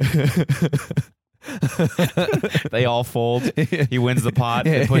it. They all fold. He wins the pot.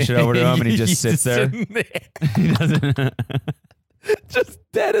 They push it over to him, and he just sits there. He doesn't. Just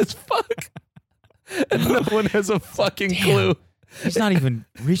dead as fuck. And no one has a fucking clue. He's not even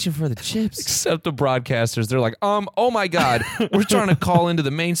reaching for the chips. Except the broadcasters. They're like, oh my God, we're trying to call into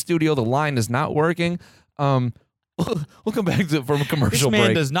the main studio. The line is not working. We'll come back to it from a commercial break. This man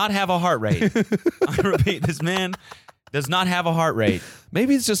break. does not have a heart rate. I repeat, this man does not have a heart rate.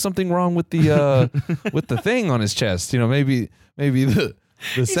 Maybe it's just something wrong with the thing on his chest. You know, maybe the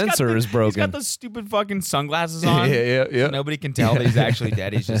sensor is broken. He's got those stupid fucking sunglasses on. Yeah. So nobody can tell that he's actually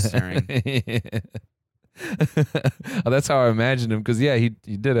dead. He's just staring. That's how I imagined him. Because he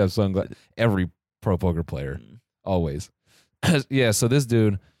did have sunglasses. Every pro poker player, always. Yeah. So this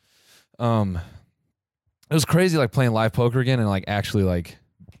dude, it was crazy, like playing live poker again and like actually like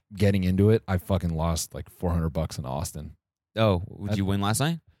getting into it. I fucking lost like $400 in Austin. Oh, did you win last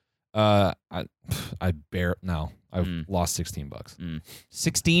night? I lost $16.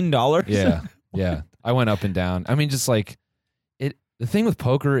 $16? Yeah. I went up and down. I mean, just like it. The thing with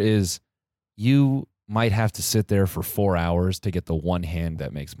poker is you might have to sit there for 4 hours to get the one hand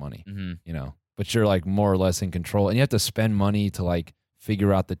that makes money. Mm-hmm. You know, but you're like more or less in control, and you have to spend money to like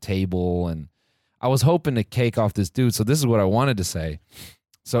figure out the table. And I was hoping to cake off this dude. So this is what I wanted to say.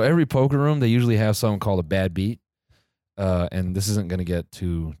 So every poker room, they usually have something called a bad beat. And this isn't going to get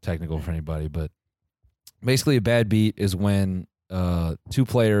too technical for anybody, but basically a bad beat is when two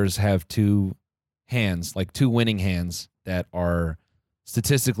players have two hands, like two winning hands that are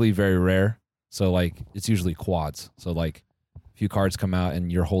statistically very rare. So like it's usually quads. So like a few cards come out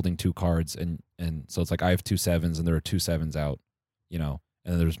and you're holding two cards, and so it's like I have 2 7s and there are 2 7s out, you know,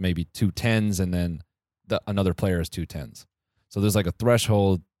 and there's maybe 2 10s and then another player has 2 10s. So there's like a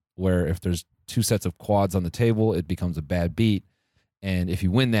threshold where if there's 2 sets of quads on the table, it becomes a bad beat. And if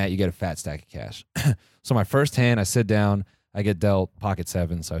you win that, you get a fat stack of cash. So my first hand, I sit down, I get dealt pocket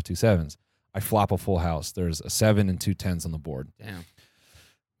 7, so I have 2 7s. I flop a full house. There's a 7 and 2 10s on the board. Damn.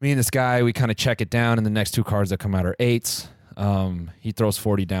 Me and this guy, we kind of check it down, and the next 2 cards that come out are 8s. He throws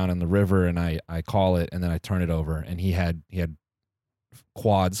 40 down in the river, and I call it, and then I turn it over. And he had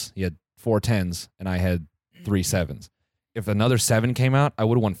quads. He had 4 10s, and I had 3 7s. If another 7 came out, I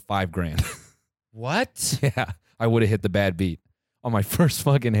would have won $5,000. What? Yeah, I would have hit the bad beat on my first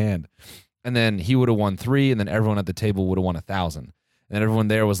fucking hand. And then he would have won 3, and then everyone at the table would have won 1,000. And then everyone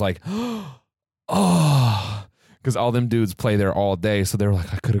there was like, oh, because all them dudes play there all day. So they were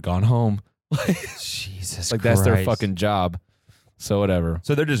like, I could have gone home. Jesus like Christ. that's their fucking job. So whatever.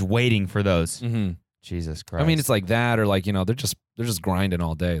 So they're just waiting for those. Mm-hmm. Jesus Christ. I mean, it's like that, or like, you know, they're just grinding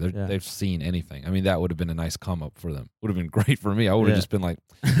all day. Yeah. They've seen anything. I mean, that would have been a nice come up for them. Would have been great for me. I would have just been like,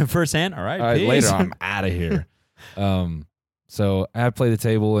 first hand, all right, later I'm out of here. So I had played the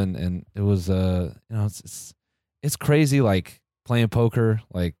table, and it was you know, it's crazy, like playing poker,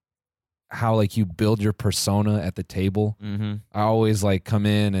 like how like you build your persona at the table. Mm-hmm. I always like come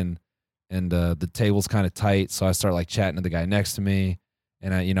in and the table's kind of tight, so I start like chatting to the guy next to me,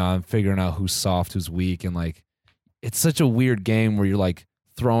 and I'm figuring out who's soft, who's weak, and like it's such a weird game where you're like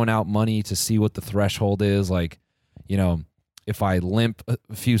throwing out money to see what the threshold is. Like, you know, if I limp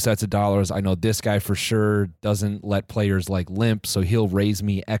a few sets of dollars, I know this guy for sure doesn't let players like limp, so he'll raise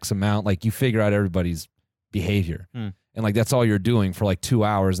me X amount. Like you figure out everybody's behavior. And like that's all you're doing for like 2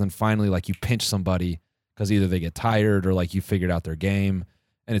 hours. And then finally like you pinch somebody because either they get tired or like you figured out their game.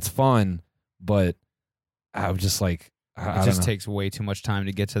 And it's fun, but I was just like, it just takes way too much time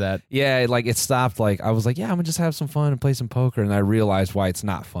to get to that. Yeah, like it stopped. Like I was like, yeah, I'm gonna just have some fun and play some poker, and I realized why it's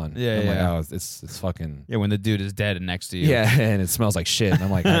not fun. Yeah, I'm yeah. like, oh, it's fucking. Yeah, when the dude is dead next to you. Yeah, and it smells like shit. And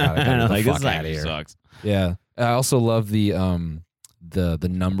I'm like, I gotta get the fuck out of here. Sucks. Yeah, I also love the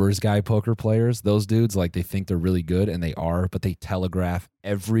numbers guy poker players. Those dudes, like they think they're really good, and they are, but they telegraph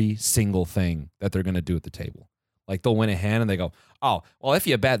every single thing that they're gonna do at the table. Like they'll win a hand and they go, oh, well, if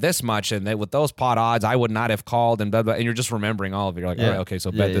you bet this much and with those pot odds, I would not have called and blah, blah. And you're just remembering all of it. You're like, all right, okay,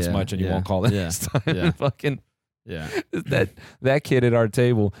 so bet this much and you won't call it next time. Yeah. Fucking yeah. That kid at our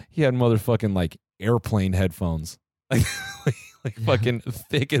table, he had motherfucking like airplane headphones. Like fucking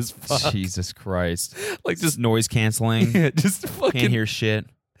thick as fuck. Jesus Christ. Like just noise canceling. Yeah, just fucking can't hear shit.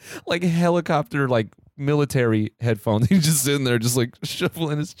 Like helicopter, like military headphones. He's just sitting there, just like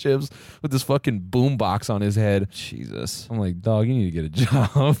shuffling his chips with this fucking boom box on his head. Jesus. I'm like, dog, you need to get a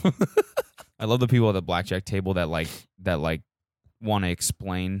job. I love the people at the blackjack table that want to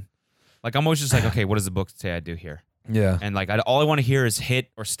explain. Like I'm always just like, okay, what does the book say I do here? Yeah. And like all I want to hear is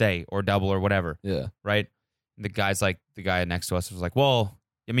hit or stay or double or whatever. Yeah. Right. And the guy next to us was like, well,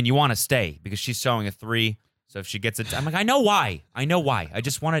 I mean, you want to stay because she's showing a 3. So if she gets it, I'm like, I know why. I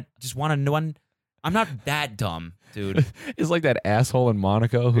just want to know. I'm not that dumb, dude. It's like that asshole in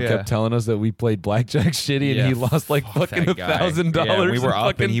Monaco who Yeah. kept telling us that we played blackjack shitty Yeah, and he lost like fuck fucking that guy. $1,000. Yeah, we were in up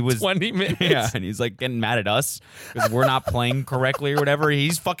and fucking he was 20 minutes. Yeah, and he's like getting mad at us because we're not playing correctly or whatever.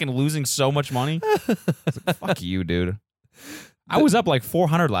 He's fucking losing so much money. I was like, fuck you, dude. I was up like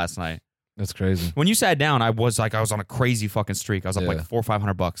 400 last night. That's crazy. When you sat down, I was on a crazy fucking streak. I was up like Yeah. $400 or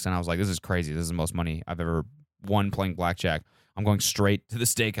 $500, and I was like, this is crazy. This is the most money I've ever won playing blackjack. I'm going straight to the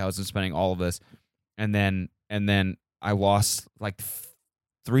steakhouse and spending all of this, and then I lost like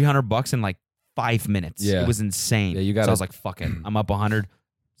 $300 in like 5 minutes. Yeah. It was insane. Yeah, you So gotta- I was like, fuck it. I'm up 100.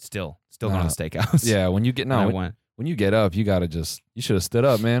 Still going Nah. to the steakhouse. Yeah, when you get And I when, went. when you get up, you gotta you should have stood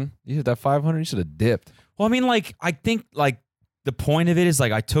up, man. You hit that 500, you should have dipped. Well, I mean, like, I think like the point of it is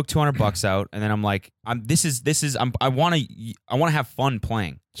like I took $200 out, and then I'm like, I want to have fun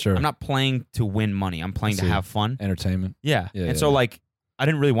playing. Sure. I'm not playing to win money. I'm playing to see. have fun. Entertainment. Yeah. Yeah, And yeah, so yeah. like I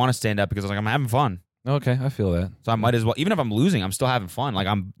didn't really want to stand up because I was like, I'm having fun. Okay, I feel that. So I might as well, even if I'm losing, I'm still having fun. Like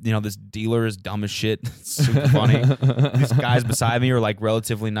this dealer is dumb as shit. It's super funny. These guys beside me are like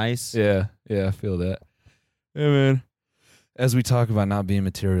relatively nice. Yeah, I feel that. Yeah, man. As we talk about not being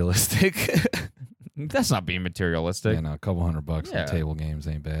materialistic, That's not being materialistic. a couple $100 Yeah. on table games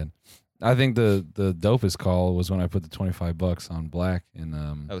ain't bad. I think the dopest call was when I put the $25 on black and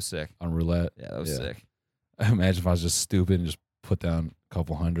That was sick. on roulette. Yeah, that was sick. Imagine if I was just stupid and just put down a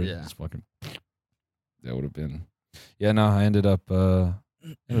couple hundred. Yeah. Just fucking. That would have been. Yeah, no, I ended up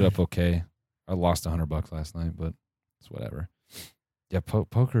okay. I lost $100 last night, but it's whatever. Yeah,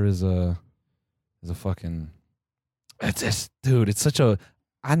 poker is a fucking. It's dude. It's such a.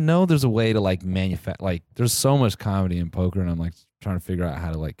 I know there's a way to like manufacture. Like, there's so much comedy in poker, and I'm like trying to figure out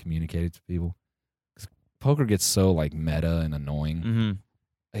how to like communicate it to people. 'Cause poker gets so like meta and annoying.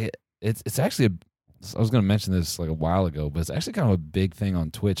 Mm-hmm. It's actually I was going to mention this like a while ago, but it's actually kind of a big thing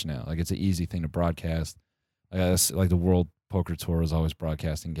on Twitch now. Like, it's an easy thing to broadcast. Like the World Poker Tour is always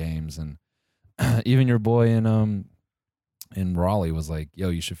broadcasting games, and even your boy in Raleigh was like, "Yo,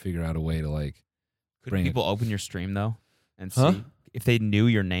 you should figure out a way to like." Couldn't people open your stream though and Huh? see if they knew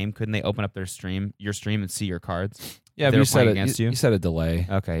your name? Couldn't they open up your stream and see your cards? Yeah, They but were you said playing it. against You you? said a delay.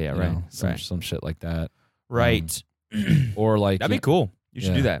 Okay, yeah, you right, know, right, some shit like that, right. or like That'd be cool. You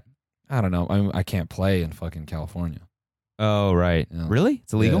should do yeah. that. I don't know. I can't play in fucking California. Oh, right. Yeah. Really?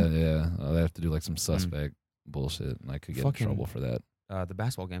 It's illegal. Yeah. They have to do like some suspect bullshit, and I could get Fucking- in trouble for that. The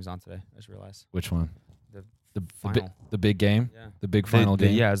basketball game's on today. I just realized. Which one? The The final. the big game, Yeah. the big final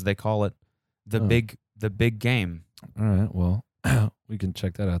game. Yeah, as they call it, the Oh. big game, All right. Well, we can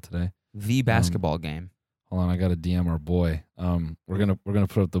check that out today. the basketball game. Hold on, I got to DM our boy. We're gonna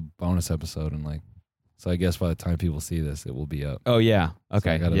put up the bonus episode, and like, so I guess by the time people see this, it will be up. Oh yeah. So I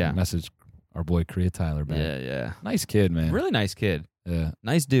Okay. got to yeah. message our boy Korea Tyler back. Yeah. Nice kid, man. Really nice kid. Yeah.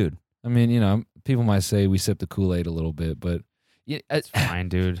 Nice dude. I mean, people might say we sip the Kool-Aid a little bit, but It's fine,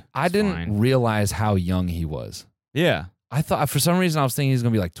 dude. I It's didn't fine. realize how young he was. Yeah. I thought for some reason I was thinking he's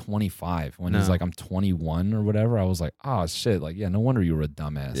gonna be like 25 when he's No. like I'm 21 or whatever. I was like, oh shit, like yeah, no wonder you were a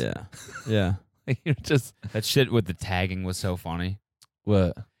dumbass. Yeah. Yeah. You're just That shit with the tagging was so funny.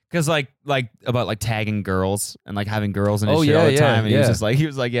 what? Cause like about like tagging girls and like having girls in his Oh, shit yeah, all the yeah, time, and he was yeah. just like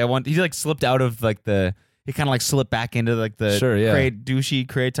he like slipped out of like he kind of like slipped back into like the Sure, yeah. douchey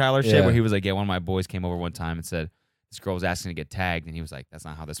Craig Tyler shit Yeah. where he was like, yeah, one of my boys came over one time and said this girl was asking to get tagged, and he was like, that's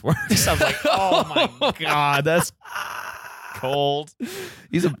not how this works. I was like, oh my god, that's cold.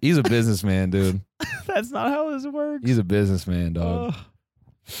 He's a businessman, dude. That's not how this works. He's a businessman, dog. Ugh.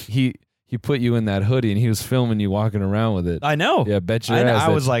 He put you in that hoodie and he was filming you walking around with it. I know. Yeah, bet your I ass.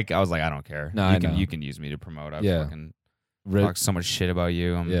 was like, I don't care. No, I know. You can use me to promote. I've Yeah. fucking Red, talked so much shit about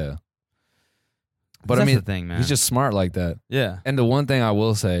you. yeah. But I that's mean, the thing, man. he's just smart like that. yeah. And the one thing I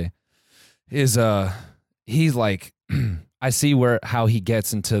will say is he's like I see how he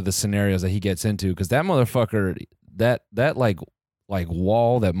gets into the scenarios that he gets into, because that motherfucker, that like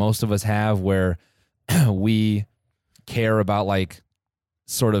wall that most of us have where we care about like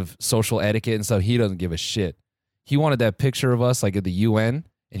sort of social etiquette and stuff, he doesn't give a shit. He wanted that picture of us like at the UN,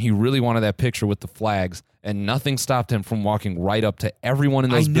 and he really wanted that picture with the flags, and nothing stopped him from walking right up to everyone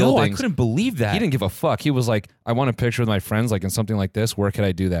in those I know. buildings. I couldn't believe that. He didn't give a fuck. He was like, I want a picture with my friends, like in something like this. Where could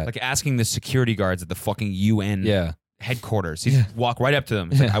I do that? like asking the security guards at the fucking UN yeah. headquarters. He'd Yeah. walk right up to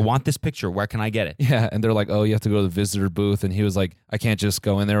them. He's like, Yeah. I want this picture. Where can I get it? Yeah. And they're like, oh, you have to go to the visitor booth. And he was like, I can't just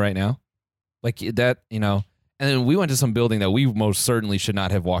go in there right now. Like that, And then we went to some building that we most certainly should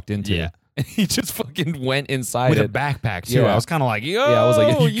not have walked into. Yeah. And he just fucking went inside With it. a backpack too. Yeah. I was kind of like, yo, Yeah, I was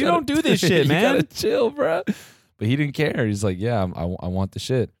like, you don't do this shit, You man. gotta chill, bro. But he didn't care. He's like, yeah, I want the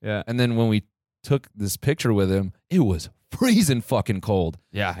shit. Yeah. And then when we took this picture with him, it was freezing fucking cold.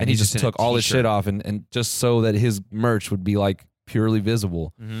 Yeah, And he just in a took all his shit t-shirt. off and just so that his merch would be like purely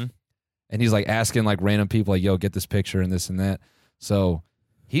visible. Mm-hmm. And he's like asking like random people like, yo, get this picture and this and that. So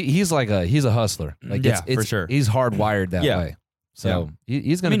he's a hustler. Like Yeah, for sure. He's hardwired that Yeah. way. So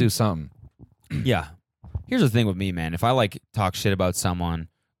he's gonna do something. Yeah. Here's the thing with me, man. If I like talk shit about someone,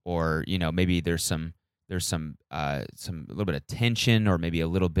 or maybe there's some a little bit of tension, or maybe a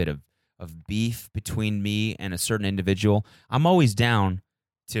little bit of beef between me and a certain individual, I'm always down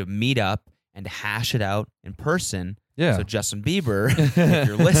to meet up and hash it out in person. Yeah. So Justin Bieber, if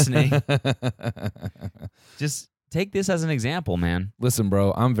you're listening, just take this as an example, man. Listen,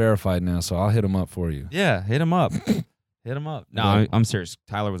 bro, I'm verified now, so I'll hit him up for you. Yeah, hit him up. Hit him up. No, Yeah. I'm serious.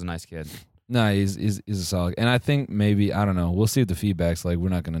 Tyler was a nice kid. No, he's a solid. And I think maybe, I don't know, we'll see what the feedback's like. We're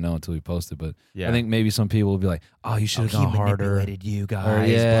not going to know until we post it. But Yeah. I think maybe some people will be like, oh, you should have gone harder. manipulated you guys.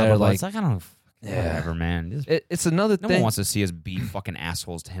 yeah, blah, blah, blah. like- It's like, I don't know. Yeah. Whatever, man. Just- It's another no thing. one wants to see us be fucking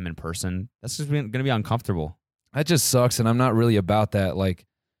assholes to him in person. That's just going to be uncomfortable. That just sucks, and I'm not really about that. Like,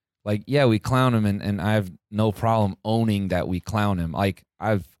 yeah, we clown him, and I have no problem owning that we clown him. Like,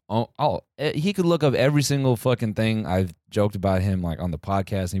 he could look up every single fucking thing I've joked about him, like on the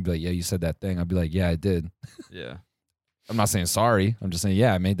podcast, and he'd be like, "Yeah, you said that thing." I'd be like, "Yeah, I did." Yeah. I'm not saying sorry. I'm just saying,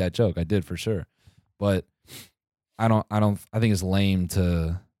 yeah, I made that joke. I did for sure. But I think it's lame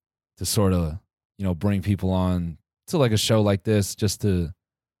to sort of bring people on to like a show like this just to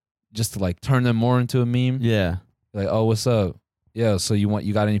like turn them more into a meme. Yeah. Like, oh, what's up? Yeah, so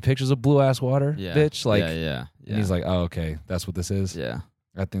you got any pictures of blue ass water, Yeah. bitch? Like, yeah. and he's like, oh, okay, that's what this is. yeah.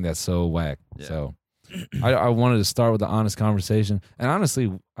 I think that's so whack. Yeah. So I wanted to start with the honest conversation, and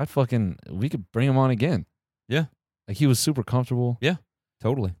honestly, we could bring him on again. Yeah. Like he was super comfortable.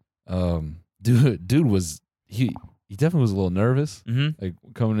 Totally. Dude was he definitely was a little nervous, Mm-hmm. like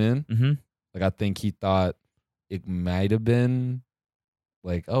coming in. Mm-hmm. Like I think he thought it might have been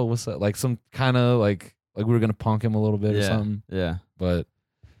like, oh, what's up? Like some kind of like we were gonna punk him a little bit or something. Yeah. But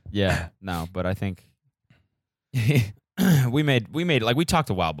Yeah. No, but I think we made like we talked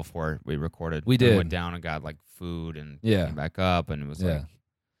a while before we recorded. We did. went down and got like food and Yeah. came back up, and it was like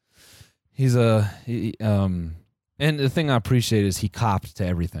he's and the thing I appreciate is he copped to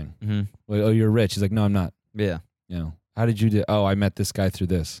everything. mm-hmm. Like, oh, you're rich. He's like, no, I'm not. Yeah. How did you do? Oh, I met this guy through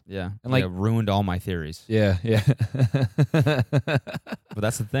this. Yeah. And like ruined all my theories. Yeah. But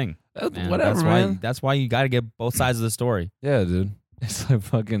that's the thing. Man. Whatever, that's man. Why, that's why you got to get both sides of the story. Yeah, dude. It's like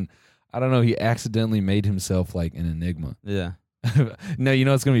fucking. I don't know. He accidentally made himself like an enigma. Yeah. No, you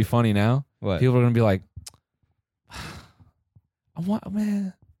know what's gonna be funny now? What? People are gonna be like,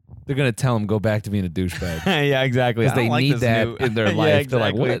 man. They're gonna tell him go back to being a douchebag yeah, exactly. because they need that in their life. Yeah, They're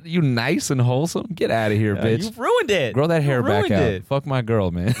like, exactly. what? You nice and wholesome? Get out of here, bitch. You've ruined it. Grow that You hair back ruined out. it. Fuck my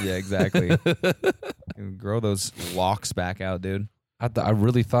girl, man. Yeah, exactly. Grow those locks back out, dude. I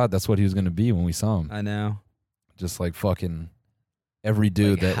really thought that's what he was gonna be when we saw him. I know. Just like fucking every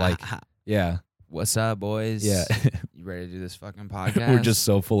dude that like, yeah, What's up, boys? yeah. You ready to do this fucking podcast? We're just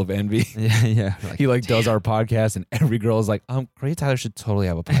so full of envy. yeah, yeah. He like does our podcast, and every girl is like, Craig Tyler should totally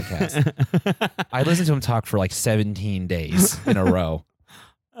have a podcast. I listened to him talk for like 17 days in a row.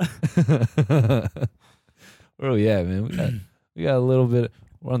 Oh yeah, man. We got a little bit.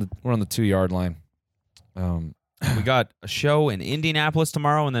 We're on the 2-yard line. We got a show in Indianapolis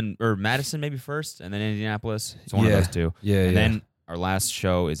tomorrow, and then or Madison maybe first, and then Indianapolis. It's one Yeah. of those two. Yeah, And yeah. then our last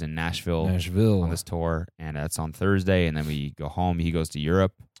show is in Nashville Nashville on this tour, and that's on Thursday. And then we go home. He goes to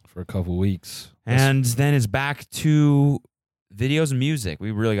Europe, for a couple weeks. and then it's back to videos and music.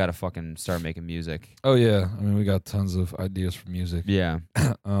 We really got to fucking start making music. Oh yeah, I mean we got tons of ideas for music. Yeah.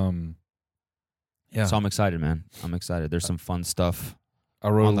 Yeah. So I'm excited, man. I'm excited. There's some fun stuff I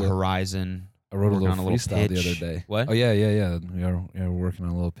wrote on a the little, horizon. I wrote a working little on a little freestyle the other pitch. day. What? Oh yeah. We're working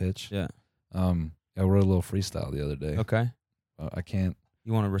on a little pitch. Yeah. I wrote a little freestyle the other day. Okay. I can't.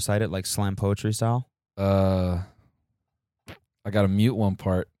 You want to recite it like slam poetry style? I got to mute one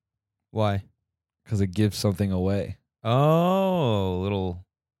part Why? because it gives something away. Oh,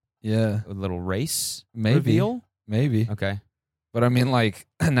 a little race Maybe. reveal? Maybe. Okay. But I mean, like,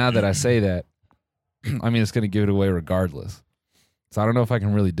 now that I say that, I mean, it's going to give it away regardless. So I don't know if I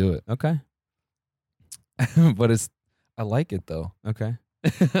can really do it. Okay. But I like it though. Okay.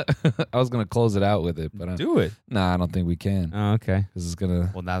 I was going to close it out with it, but Do it. nah, I don't think we can. Oh, okay. Because it's going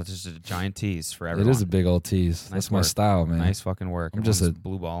to, Well, now it's just a giant tease for it everyone. is a big old tease. Nice That's my work. style, man. Nice fucking work. I'm just Everyone's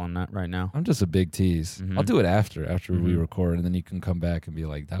blue balling that right now. I'm just a big tease. Mhm. I'll do it after we Mhm. record, and then you can come back and be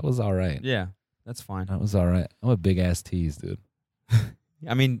like, that was all right. Yeah, that's fine. That was all right. I'm a big ass tease, dude.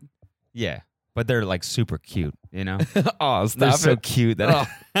 I mean, yeah, but they're like super cute, you know? Oh, They're so cute that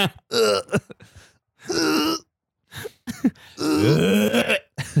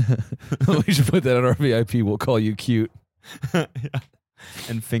We should put that on our VIP. We'll call you cute. Yeah.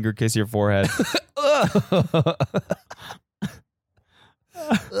 And finger kiss your forehead.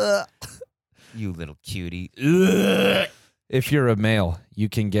 You little cutie. If you're a male, you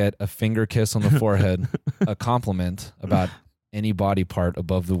can get a finger kiss on the forehead, a compliment about any body part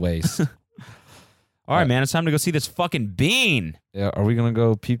above the waist. All right, man. It's time to go see this fucking bean. Yeah, are we gonna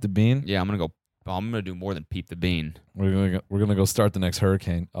go peep the bean? Yeah, I'm gonna go. Oh, I'm gonna do more than peep the bean. We're gonna go start the next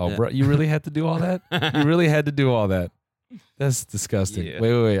hurricane. Oh, Yeah. bro, you really had to do all that? You really had to do all that? That's disgusting. Yeah.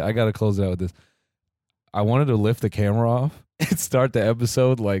 Wait. I gotta close out with this. I wanted to lift the camera off and start the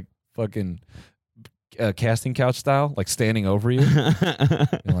episode like fucking casting couch style, like standing over you.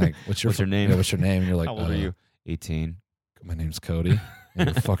 And like, what's your name? Yeah, what's your name? And you're like, How old are you? 18. My name's Cody. And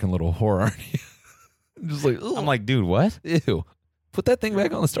you're a fucking little whore, aren't you? I'm just like, I'm like, dude, what? ew. Put that thing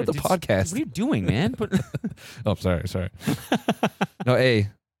back on and start the Dude, podcast. What are you doing, man? Oh, sorry. No, hey,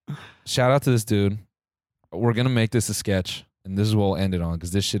 shout out to this dude. We're gonna make this a sketch, and this is what we'll end it on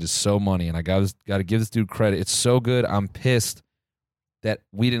because this shit is so money, and I got to give this dude credit. It's so good. I'm pissed that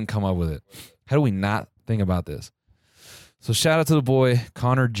we didn't come up with it. How do we not think about this? So shout out to the boy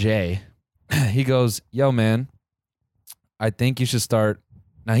Connor J. He goes, "Yo, man, I think you should start."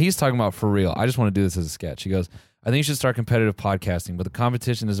 Now he's talking about for real. I just want to do this as a sketch. He goes, "I think you should start competitive podcasting, but the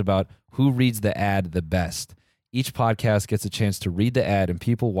competition is about who reads the ad the best. Each podcast gets a chance to read the ad, and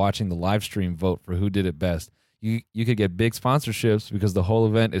people watching the live stream vote for who did it best. You could get big sponsorships because the whole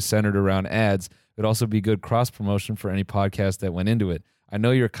event is centered around ads. It would also be good cross-promotion for any podcast that went into it. I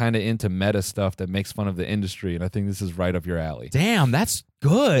know you're kind of into meta stuff that makes fun of the industry, and I think this is right up your alley." Damn, that's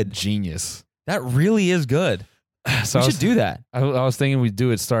good. Genius. That really is good. So We should do that. I was thinking we'd do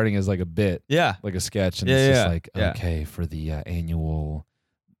it starting as like a bit, Yeah. like a sketch, and Yeah, it's just yeah, like, yeah. okay, for the annual,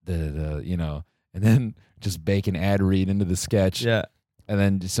 and then just bake an ad read into the sketch, Yeah. and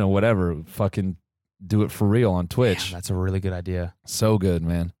then just whatever, fucking do it for real on Twitch. Damn, that's a really good idea. So good,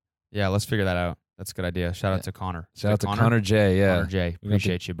 man. Yeah, let's figure that out. That's a good idea. Shout out to Connor. Shout out to Connor J. Yeah, Connor J. We're gonna have to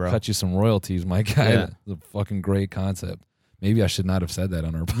Appreciate you, bro. cut you some royalties, my guy. Yeah. It's a fucking great concept. Maybe I should not have said that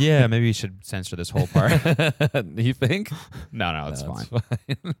on our podcast. Yeah, maybe you should censor this whole part. You think? No, it's No, fine.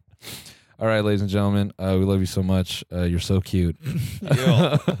 it's fine. All right, ladies and gentlemen, we love you so much. You're so cute.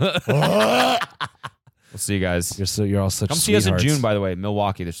 We'll see you guys. You're all such. Come see us in sweethearts. June, by the way.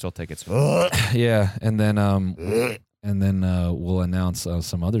 Milwaukee, there's still tickets. Yeah, and then we'll announce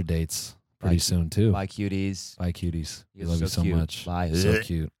some other dates pretty soon too. Bye, cuties. Bye, cuties. We You're love you so so cute. much. Bye. So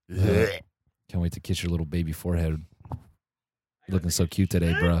cute. Can't wait to kiss your little baby forehead. Looking so cute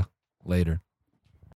today, bruh. Later.